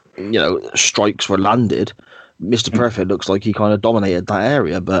 strikes were landed, Mr. Perfect looks like he kind of dominated that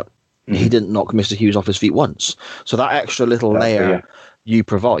area, but he didn't knock Mr. Hughes off his feet once. So that extra little layer you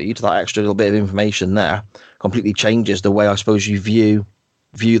provide, that extra little bit of information there, completely changes the way I suppose you view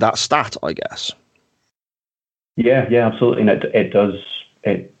that stat, I guess. Yeah, absolutely. And it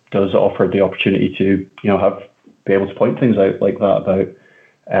does offer the opportunity to be able to point things out like that about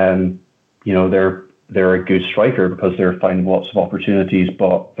they're a good striker because they're finding lots of opportunities,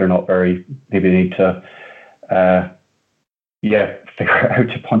 but they're not maybe they need to figure out how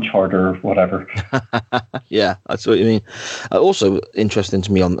to punch harder or whatever. Yeah, that's what you mean. Also interesting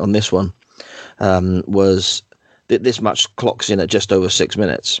to me on this one was that this match clocks in at just over 6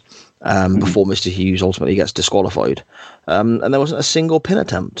 minutes before Mr. Hughes ultimately gets disqualified. And there wasn't a single pin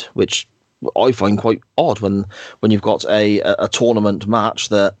attempt, which I find quite odd when you've got a tournament match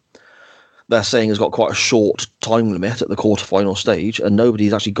that they're saying has got quite a short time limit at the quarterfinal stage, and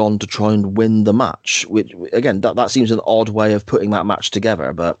nobody's actually gone to try and win the match. Which, again, that seems an odd way of putting that match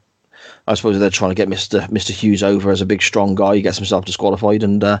together. But I suppose they're trying to get Mr. Hughes over as a big, strong guy. He gets himself disqualified,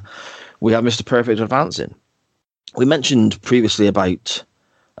 and we have Mr. Perfect advancing. We mentioned previously about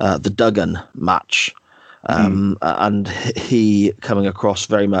the Duggan match, and he coming across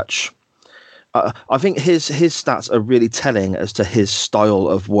very much. I think his stats are really telling as to his style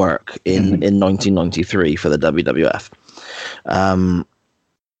of work in 1993 for the WWF. A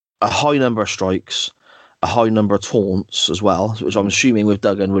high number of strikes, a high number of taunts as well, which I'm assuming with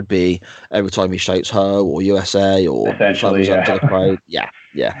Duggan would be every time he shouts "Ho" or USA or thumbs up to the crowd. Yeah.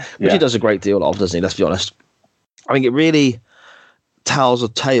 Which he does a great deal of, doesn't he? Let's be honest. I think it really tells a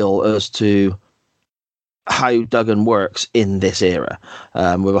tale as to how Duggan works in this era,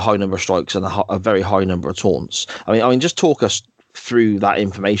 with a high number of strikes and a very high number of taunts. I mean, just talk us through that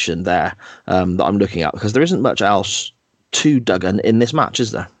information there that I'm looking at, because there isn't much else to Duggan in this match,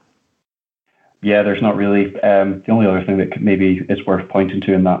 is there? Yeah, there's not really. The only other thing that maybe is worth pointing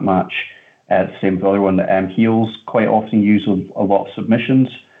to in that match, same with the other one, heels quite often use a lot of submissions,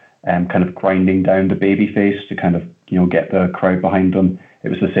 kind of grinding down the babyface to kind of get the crowd behind them. It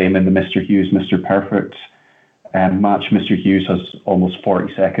was the same in the Mr. Hughes, Mr. Perfect match, Mr. Hughes has almost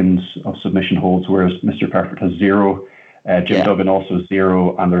 40 seconds of submission holds, whereas Mr. Perfect has 0. Jim Duggan also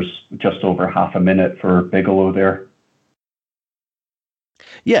 0, and there's just over half a minute for Bigelow there.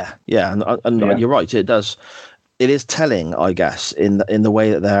 Yeah, and you're right. It is telling, I guess, in the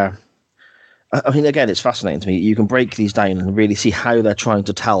way that they're. I mean, again, it's fascinating to me. You can break these down and really see how they're trying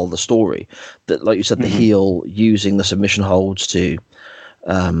to tell the story. That, like you said, the heel using the submission holds to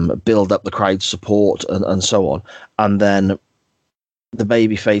build up the crowd's support and so on, and then the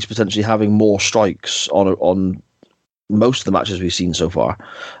babyface potentially having more strikes on most of the matches we've seen so far,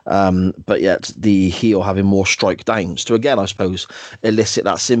 but yet the heel having more strike downs to, again, I suppose, elicit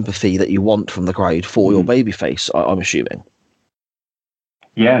that sympathy that you want from the crowd for your babyface, I'm assuming.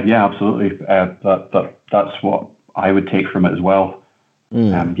 Yeah, absolutely. That's what I would take from it as well.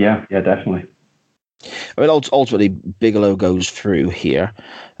 Yeah, definitely. I mean, ultimately, Bigelow goes through here,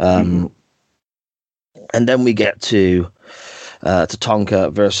 and then we get to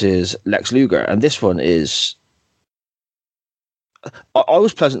Tonka versus Lex Luger, and this one is. I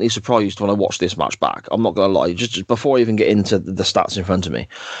was pleasantly surprised when I watched this match back. I'm not going to lie. Just before I even get into the stats in front of me,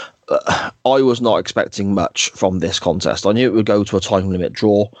 I was not expecting much from this contest. I knew it would go to a time limit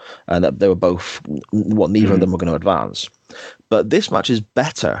draw, and that they were both. Neither of them were going to advance. But this match is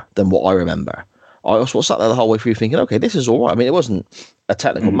better than what I remember. I also sat there the whole way through thinking, okay, this is all right. I mean, it wasn't a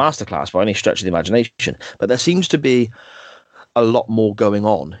technical masterclass by any stretch of the imagination, but there seems to be a lot more going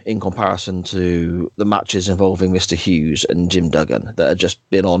on in comparison to the matches involving Mr. Hughes and Jim Duggan that had just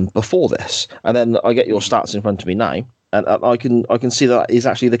been on before this. And then I get your stats in front of me now, and I can see that is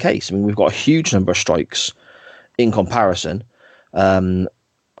actually the case. I mean, we've got a huge number of strikes in comparison from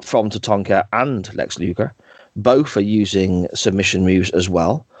Tatanka and Lex Luger. Both are using submission moves as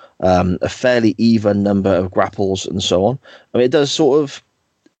well. A fairly even number of grapples and so on. I mean, it does sort of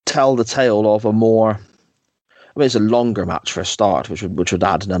tell the tale of a more. I mean, it's a longer match for a start, which would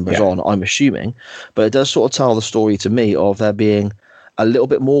add numbers on, I'm assuming. But it does sort of tell the story to me of there being a little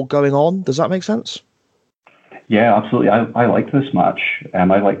bit more going on. Does that make sense? Yeah, absolutely. I liked this match. I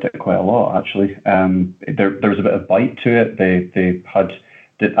liked it quite a lot, actually. There was a bit of bite to it.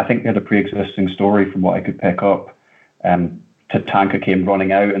 I think they had a pre-existing story from what I could pick up. Tatanka came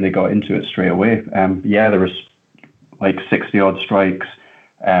running out and they got into it straight away. There was like 60 odd strikes.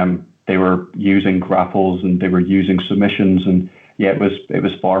 They were using grapples and they were using submissions, and it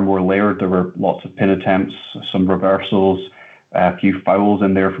was far more layered. There were lots of pin attempts, some reversals, a few fouls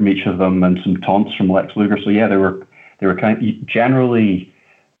in there from each of them, and some taunts from Lex Luger. So they were kind of generally.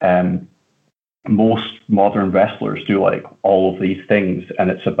 Most modern wrestlers do like all of these things,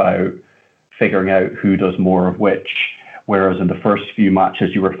 and it's about figuring out who does more of which. Whereas in the first few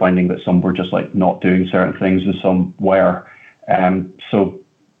matches, you were finding that some were just like not doing certain things and some were. So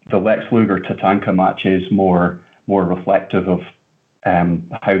the Lex Luger Tatanka match is more reflective of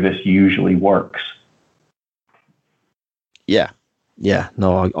how this usually works. Yeah.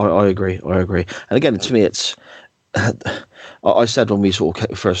 No, I agree. And again, to me, it's. I said when we sort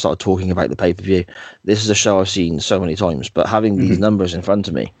of first started talking about the pay-per-view, this is a show I've seen so many times, but having these numbers in front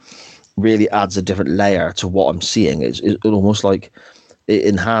of me really adds a different layer to what I'm seeing. It's almost like it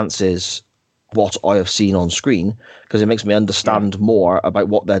enhances what I have seen on screen, because it makes me understand more about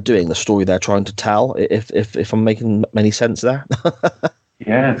what they're doing, the story they're trying to tell, if I'm making any sense there.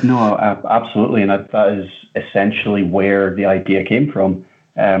 Yeah, no, absolutely. And that is essentially where the idea came from.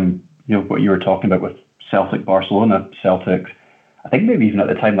 What you were talking about with Celtic Barcelona. Celtic, I think maybe even at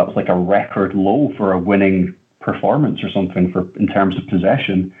the time that was like a record low for a winning performance or something in terms of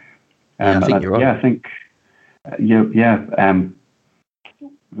possession. I think you're right. Yeah, I think.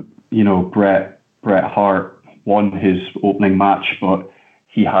 Bret Hart won his opening match, but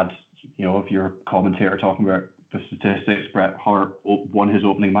he had, if you're a commentator talking about the statistics, Bret Hart won his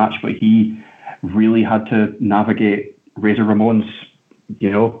opening match, but he really had to navigate Razor Ramon's,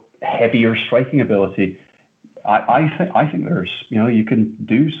 heavier striking ability. I think there's, you can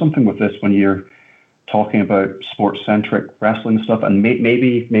do something with this when you're talking about sports-centric wrestling stuff, and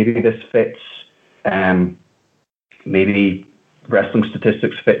maybe this fits. Maybe wrestling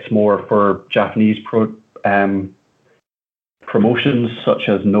statistics fits more for Japanese promotions such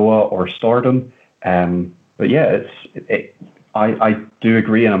as Noah or Stardom. But yeah, I do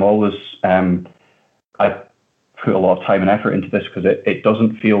agree, and I'm always I put a lot of time and effort into this because it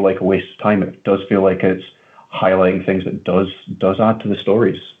doesn't feel like a waste of time. It does feel like it's highlighting things that does add to the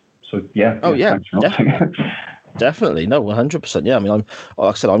stories. So yeah. Oh yeah, definitely. No, 100%. Yeah, I mean, like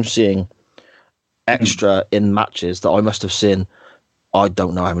I said, I'm seeing extra in matches that I must have seen I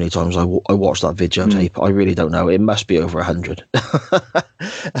don't know how many times I watched that videotape. I really don't know. It must be over 100.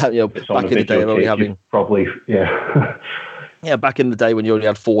 It's on back in the day, only having probably, yeah. Yeah, back in the day when you only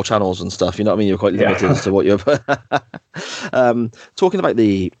had 4 channels and stuff, you know what I mean? You're quite limited as to what you're... talking about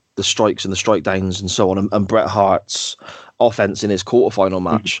the strikes and the strike downs and so on, and Bret Hart's offense in his quarterfinal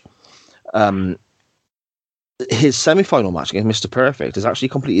match, his semi-final match against Mr. Perfect is actually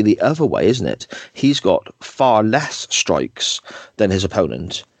completely the other way, isn't it? He's got far less strikes than his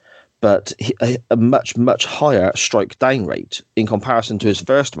opponent, but a much, much higher strike down rate in comparison to his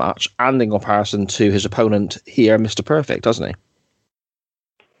first match and in comparison to his opponent here, Mr. Perfect, doesn't he?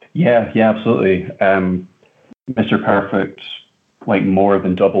 Yeah, absolutely. Mr. Perfect more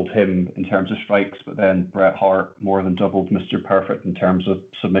than doubled him in terms of strikes, but then Bret Hart more than doubled Mr. Perfect in terms of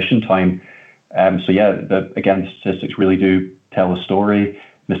submission time. Again, statistics really do tell a story.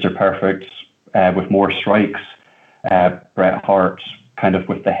 Mr. Perfect with more strikes, Bret Hart kind of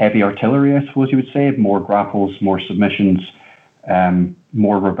with the heavy artillery, I suppose you would say, more grapples, more submissions,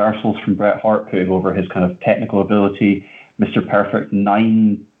 more reversals from Bret Hart, putting over his kind of technical ability. Mr. Perfect,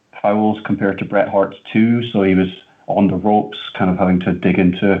 9 fouls compared to Bret Hart's 2, so he was on the ropes, kind of having to dig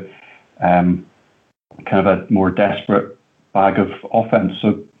into kind of a more desperate bag of offense.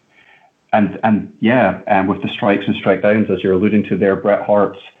 So, with the strikes and strike downs, as you're alluding to there, Bret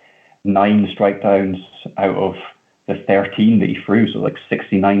Hart's 9 strike downs out of the 13 that he threw, so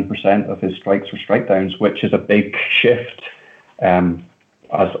 69% of his strikes were strike downs, which is a big shift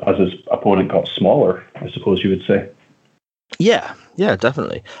as his opponent got smaller, I suppose you would say. Yeah,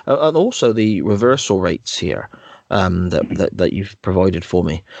 definitely. And also the reversal rates here that you've provided for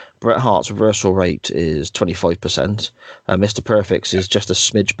me. Bret Hart's reversal rate is 25%. Mr. Perfect's is just a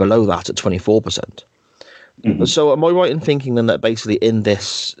smidge below that at 24%. Mm-hmm. So am I right in thinking then that basically in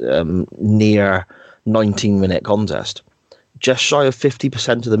this near 19-minute contest, just shy of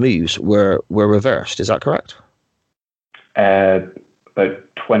 50% of the moves were reversed? Is that correct? About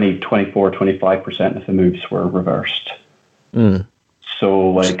 25% of the moves were reversed. Mm.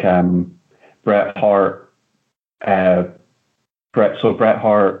 So Bret Hart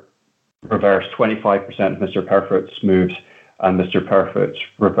reversed 25% of Mr. Perfect's moves, and Mr. Perfect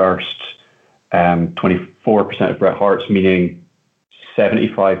reversed 24% of Bret Hart's, meaning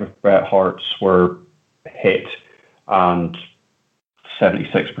 75 of Bret Hart's were hit and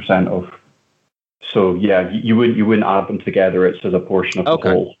 76% of. So yeah, you wouldn't add them together. It's as a portion of the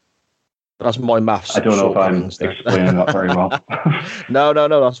whole. That's my maths. I don't know if I'm explaining that very well. No,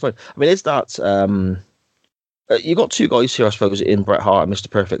 that's fine. I mean, is that you got 2 guys here, I suppose, in Bret Hart and Mr.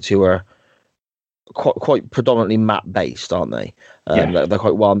 Perfect, who are quite predominantly mat based, aren't they? Yes. They're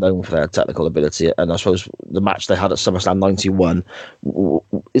quite well known for their technical ability, and I suppose the match they had at SummerSlam '91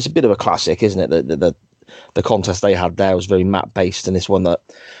 is a bit of a classic, isn't it? The contest they had there was very mat based, and it's one that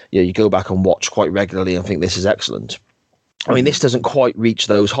you go back and watch quite regularly and think this is excellent. I mean, this doesn't quite reach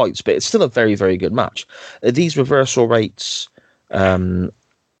those heights, but it's still a very, very good match. Are these reversal rates high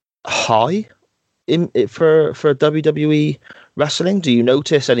for WWE wrestling? Do you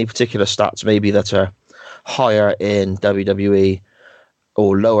notice any particular stats maybe that are higher in WWE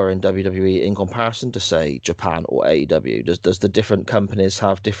or lower in WWE in comparison to, say, Japan or AEW? Does the different companies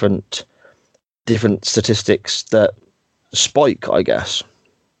have different statistics that spike, I guess?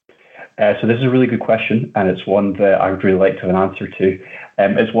 So this is a really good question, and it's one that I would really like to have an answer to.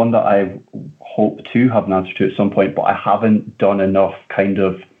 It's one that I hope to have an answer to at some point, but I haven't done enough kind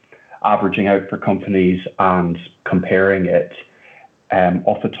of averaging out for companies and comparing it.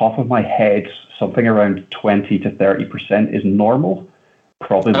 Off the top of my head, something around 20 to 30% is normal.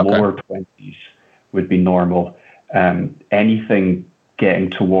 Probably lower 20s would be normal. Anything getting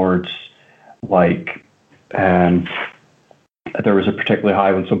towards there was a particularly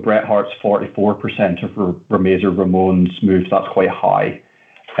high one. So Bret Hart's 44% of Razor Ramon's moves. That's quite high.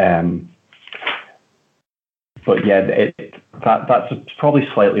 But yeah, that's probably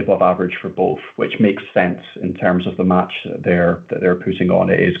slightly above average for both, which makes sense in terms of the match that they're putting on.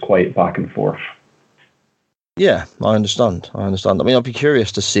 It is quite back and forth. Yeah, I understand. I mean, I'd be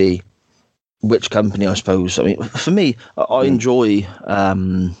curious to see which company, I suppose. I mean, for me, I enjoy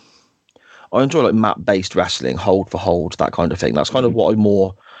mat-based wrestling, hold for hold, that kind of thing. That's kind of what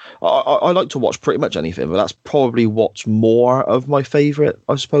I like to watch pretty much anything, but that's probably what's more of my favourite,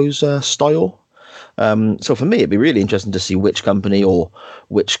 I suppose, style. So for me, it'd be really interesting to see which company or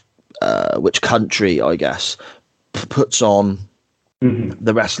which country, I guess, puts on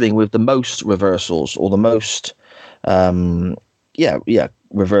the wrestling with the most reversals or the most,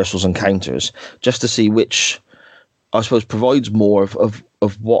 reversals and counters, just to see which, I suppose, provides more of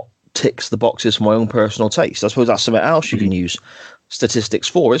what ticks the boxes for my own personal taste. I suppose that's something else you can use statistics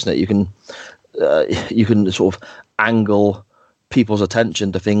for, isn't it? You can sort of angle people's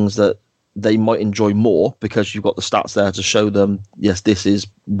attention to things that they might enjoy more because you've got the stats there to show them, yes, this is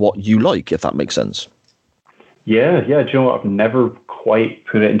what you like, if that makes sense. Yeah. Do you know what? I've never quite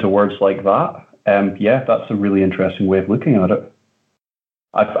put it into words like that. That's a really interesting way of looking at it.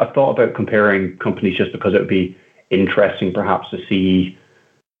 I've thought about comparing companies just because it would be interesting perhaps to see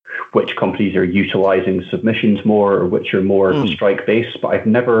which companies are utilizing submissions more or which are more strike based, but I've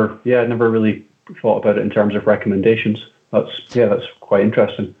never really thought about it in terms of recommendations. That's quite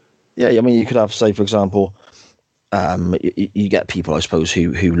interesting. Yeah, I mean, you could have, say, for example, you get people, I suppose,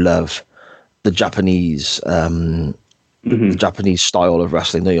 who love the Japanese the Japanese style of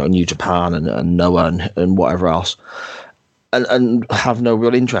wrestling, New Japan and Noah and whatever else, and have no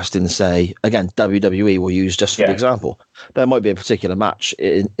real interest in, say, again, WWE we'll use just for the example. There might be a particular match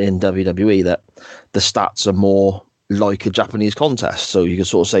in WWE that the stats are more like a Japanese contest. So you can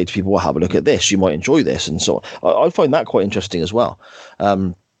sort of say to people, well, have a look at this. You might enjoy this. And so I find that quite interesting as well.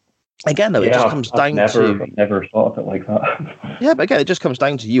 Again, though, it just comes down to... I've never thought of it like that. Yeah, but again, it just comes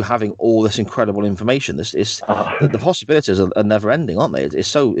down to you having all this incredible information. The possibilities are never ending, aren't they?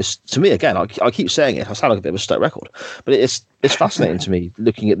 It's to me, again, I keep saying it. I sound like a bit of a stuck record, but it's fascinating to me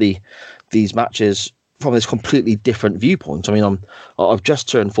looking at these matches from this completely different viewpoint. I mean, I've just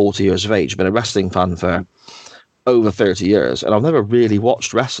turned 40 years of age. I've been a wrestling fan for over 30 years, and I've never really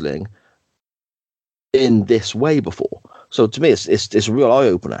watched wrestling in this way before. So to me, it's a real eye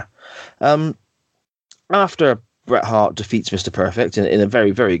opener. After Bret Hart defeats Mr. Perfect in a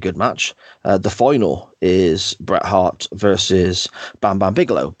very, very good match, the final is Bret Hart versus Bam Bam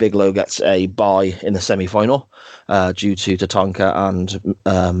Bigelow. Bigelow gets a bye in the semi-final due to Tatanka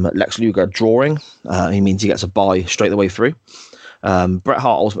and Lex Luger drawing. He means he gets a bye straight the way through. Bret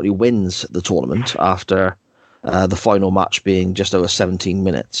Hart ultimately wins the tournament after the final match being just over 17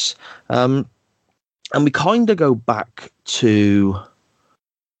 minutes. And we kind of go back to...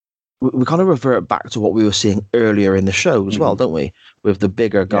 We kind of revert back to what we were seeing earlier in the show as well, don't we? With the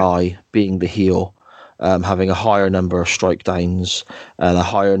bigger guy being the heel, having a higher number of strike downs and a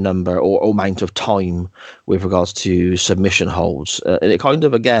higher number or amount of time with regards to submission holds. And it kind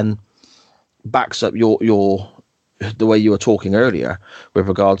of, again, backs up the way you were talking earlier with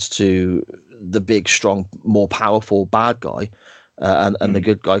regards to the big, strong, more powerful bad guy and the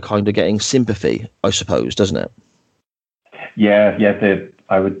good guy kind of getting sympathy, I suppose, doesn't it? Yeah.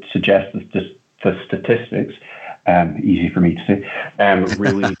 I would suggest that just the statistics, easy for me to say,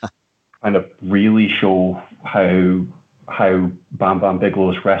 really kind of really show how Bam Bam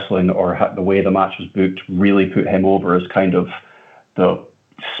Bigelow's wrestling or how the way the match was booked really put him over as kind of the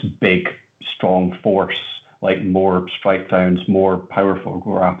big, strong force, like more strike downs, more powerful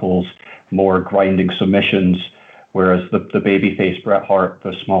grapples, more grinding submissions, whereas the babyface Bret Hart,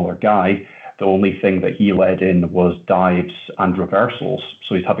 the smaller guy, the only thing that he led in was dives and reversals.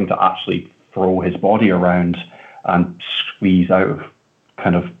 So he's having to actually throw his body around and squeeze out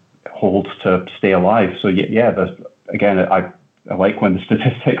kind of holds to stay alive. So again, I like when the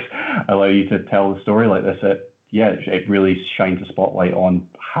statistics allow you to tell the story like this. It really shines a spotlight on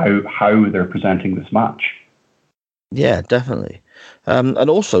how they're presenting this match. Yeah, definitely. And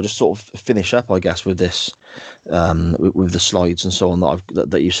also just sort of finish up, I guess, with this, with the slides and so on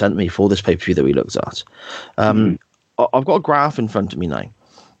that you sent me for this pay-per-view that we looked at. I've got a graph in front of me now,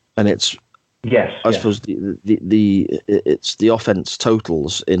 and it's I suppose it's the offense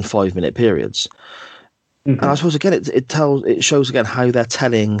totals in 5-minute periods, and I suppose again it shows again how they're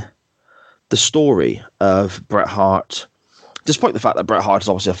telling the story of Bret Hart. Despite the fact that Bret Hart is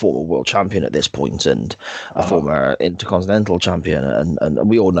obviously a former world champion at this point and a former intercontinental champion, and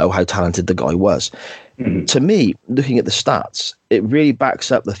we all know how talented the guy was. To me, looking at the stats, it really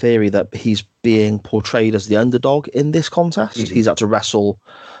backs up the theory that he's being portrayed as the underdog in this contest. He's had to wrestle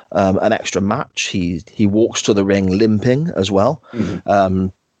an extra match. He walks to the ring limping as well.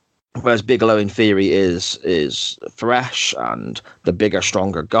 Whereas Bigelow, in theory, is fresh and the bigger,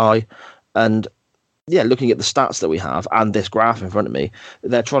 stronger guy. And yeah, looking at the stats that we have and this graph in front of me,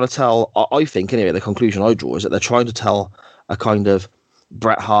 they're trying to tell, I think anyway, the conclusion I draw is that they're trying to tell a kind of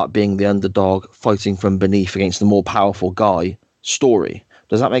Bret Hart being the underdog fighting from beneath against the more powerful guy story.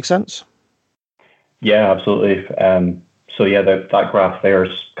 Does that make sense? Yeah, absolutely. That graph there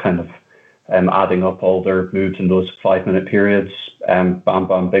is kind of adding up all their moves in those 5-minute periods. Bam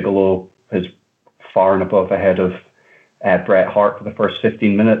Bam Bigelow is far and above ahead of Bret Hart for the first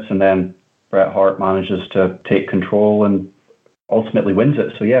 15 minutes, and then Bret Hart manages to take control and ultimately wins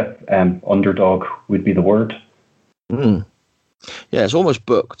it. So underdog would be the word. Yeah, it's almost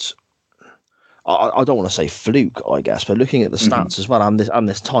booked. I don't want to say fluke, I guess, but looking at the stats as well, and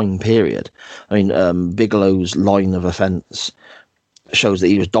this time period, I mean, Bigelow's line of offence shows that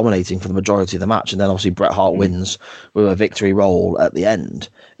he was dominating for the majority of the match, and then obviously Bret Hart wins with a victory roll at the end.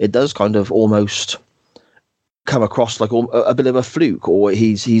 It does kind of almost come across like a bit of a fluke, or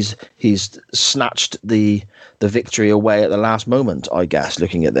he's snatched the victory away at the last moment, I guess,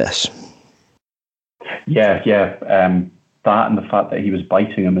 looking at this. Yeah. That and the fact that he was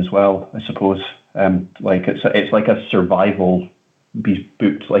biting him as well, I suppose. Like it's like a survival. He's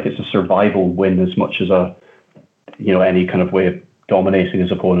booked like it's a survival win as much as any kind of way of dominating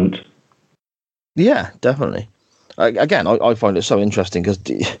his opponent. Yeah, definitely. Again, I find it so interesting because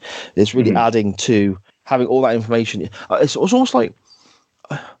it's really adding to having all that information. It's almost like,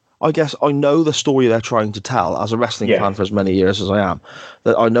 I guess I know the story they're trying to tell as a wrestling fan for as many years as I am,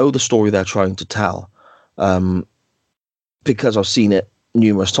 that I know the story they're trying to tell. Because I've seen it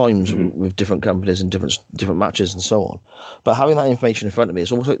numerous times with different companies and different matches and so on. But having that information in front of me,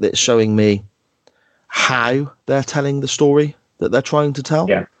 it's almost like it's showing me how they're telling the story that they're trying to tell.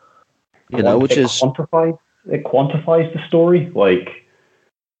 Yeah. Which is... It quantifies the story. Like,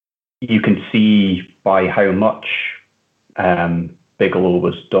 you can see by how much Bigelow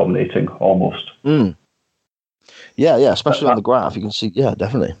was dominating, almost. Yeah, especially on the graph, you can see,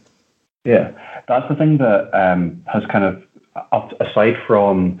 definitely. Yeah, that's the thing that has kind of, aside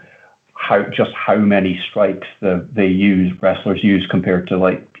from how many strikes wrestlers use compared to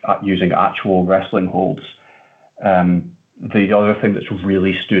like using actual wrestling holds. The other thing that's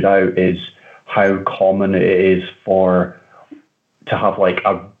really stood out is how common it is to have like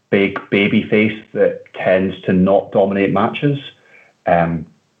a big baby face that tends to not dominate matches. John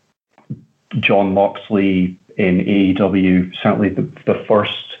Moxley in AEW, certainly the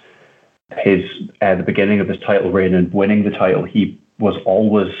first, the beginning of his title reign and winning the title, he was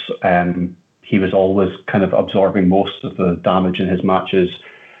always kind of absorbing most of the damage in his matches.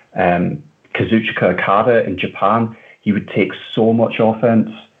 Kazuchika Okada in Japan, he would take so much offense.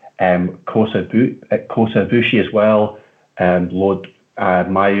 Kota Ibushi as well. Mayu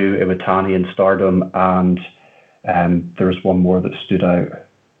Iwatani in Stardom, and there's one more that stood out.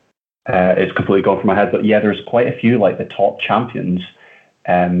 It's completely gone from my head, but yeah, there's quite a few, like the top champions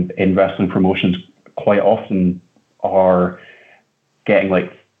in wrestling promotions quite often are getting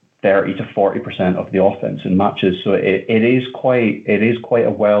like 30 to 40% of the offense in matches. So it is quite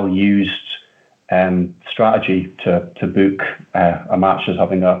a well used strategy to book a match as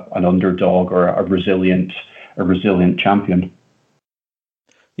having an underdog or a resilient champion.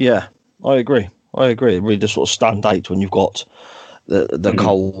 Yeah, I agree. It really does sort of stand out when you've got the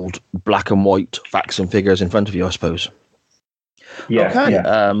cold black and white facts and figures in front of you, I suppose. Yeah. Okay.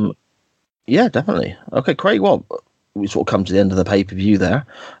 Yeah. Yeah, definitely. Okay, Craig. Well, we sort of come to the end of the pay-per-view there.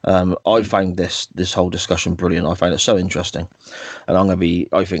 I found this whole discussion brilliant. I find it so interesting, and I'm going to be,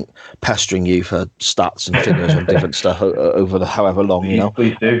 I think, pestering you for stats and figures and different stuff over the however long.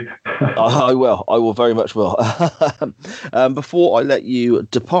 Please do. I will very much will. Before I let you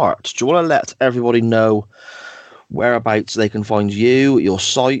depart, do you want to let everybody know whereabouts they can find you, your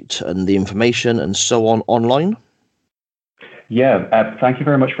site, and the information and so on online? Yeah, thank you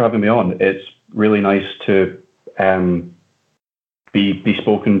very much for having me on. It's really nice to be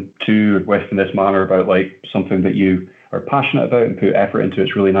spoken to with in this manner about like something that you are passionate about and put effort into.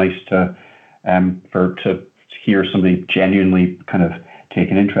 It's really nice to hear somebody genuinely kind of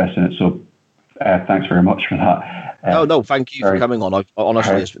take an interest in it. So thanks very much for that. No, thank you for coming on.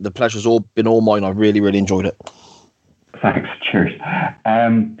 Honestly, the pleasure's been all mine. I've really, really enjoyed it. Thanks. Cheers.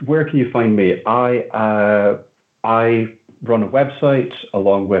 Where can you find me? I run a website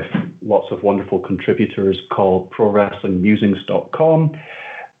along with lots of wonderful contributors called ProWrestlingMusings.com.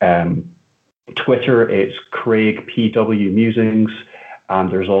 Twitter, it's Craig PW Musings,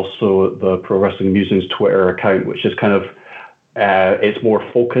 and there's also the Pro Wrestling Musings Twitter account, which is kind of it's more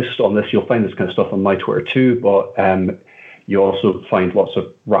focused on this. You'll find this kind of stuff on my Twitter too, but you also find lots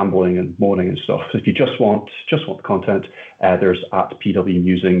of rambling and moaning and stuff. So if you just want the content, there's at PW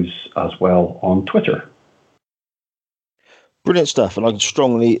Musings as well on Twitter. Brilliant stuff, and I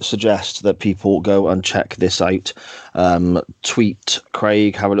strongly suggest that people go and check this out. Tweet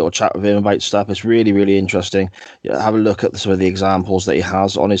Craig, have a little chat with him about stuff. It's really, really interesting. Have a look at some of the examples that he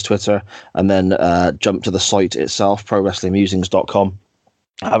has on his Twitter, and then jump to the site itself, ProWrestlingMusings.com.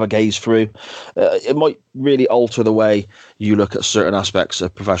 Have a gaze through. It might really alter the way you look at certain aspects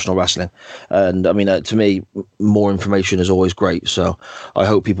of professional wrestling. And I mean, to me, more information is always great. So I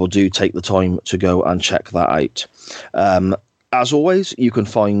hope people do take the time to go and check that out. As always, you can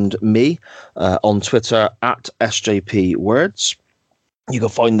find me on Twitter at SJP Words. You can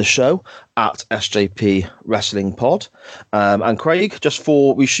find the show at SJP Wrestling Pod. And Craig, just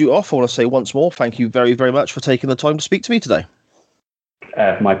before we shoot off, I want to say once more, thank you very, very much for taking the time to speak to me today.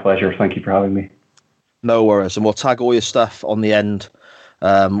 My pleasure. Thank you for having me. No worries. And we'll tag all your stuff on the end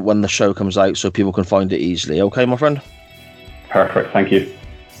when the show comes out so people can find it easily. Okay, my friend? Perfect. Thank you.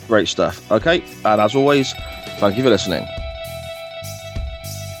 Great stuff. Okay. And as always, thank you for listening.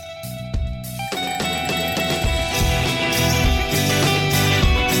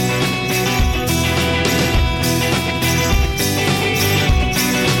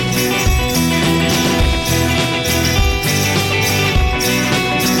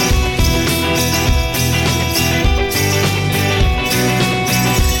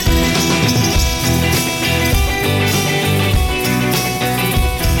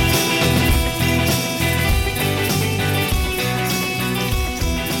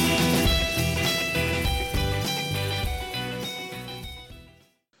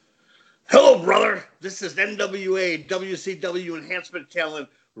 This is NWA WCW enhancement talent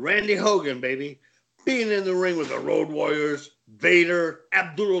Randy Hogan, baby. Being in the ring with the Road Warriors, Vader,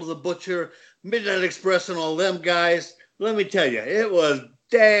 Abdullah the Butcher, Midnight Express, and all them guys. Let me tell you, it was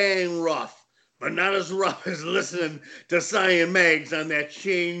dang rough, but not as rough as listening to Cyan Mags on that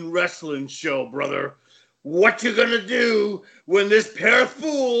chain wrestling show, brother. What you gonna do when this pair of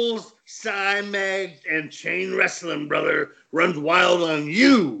fools, Cyan Mags and chain wrestling, brother, runs wild on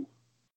you?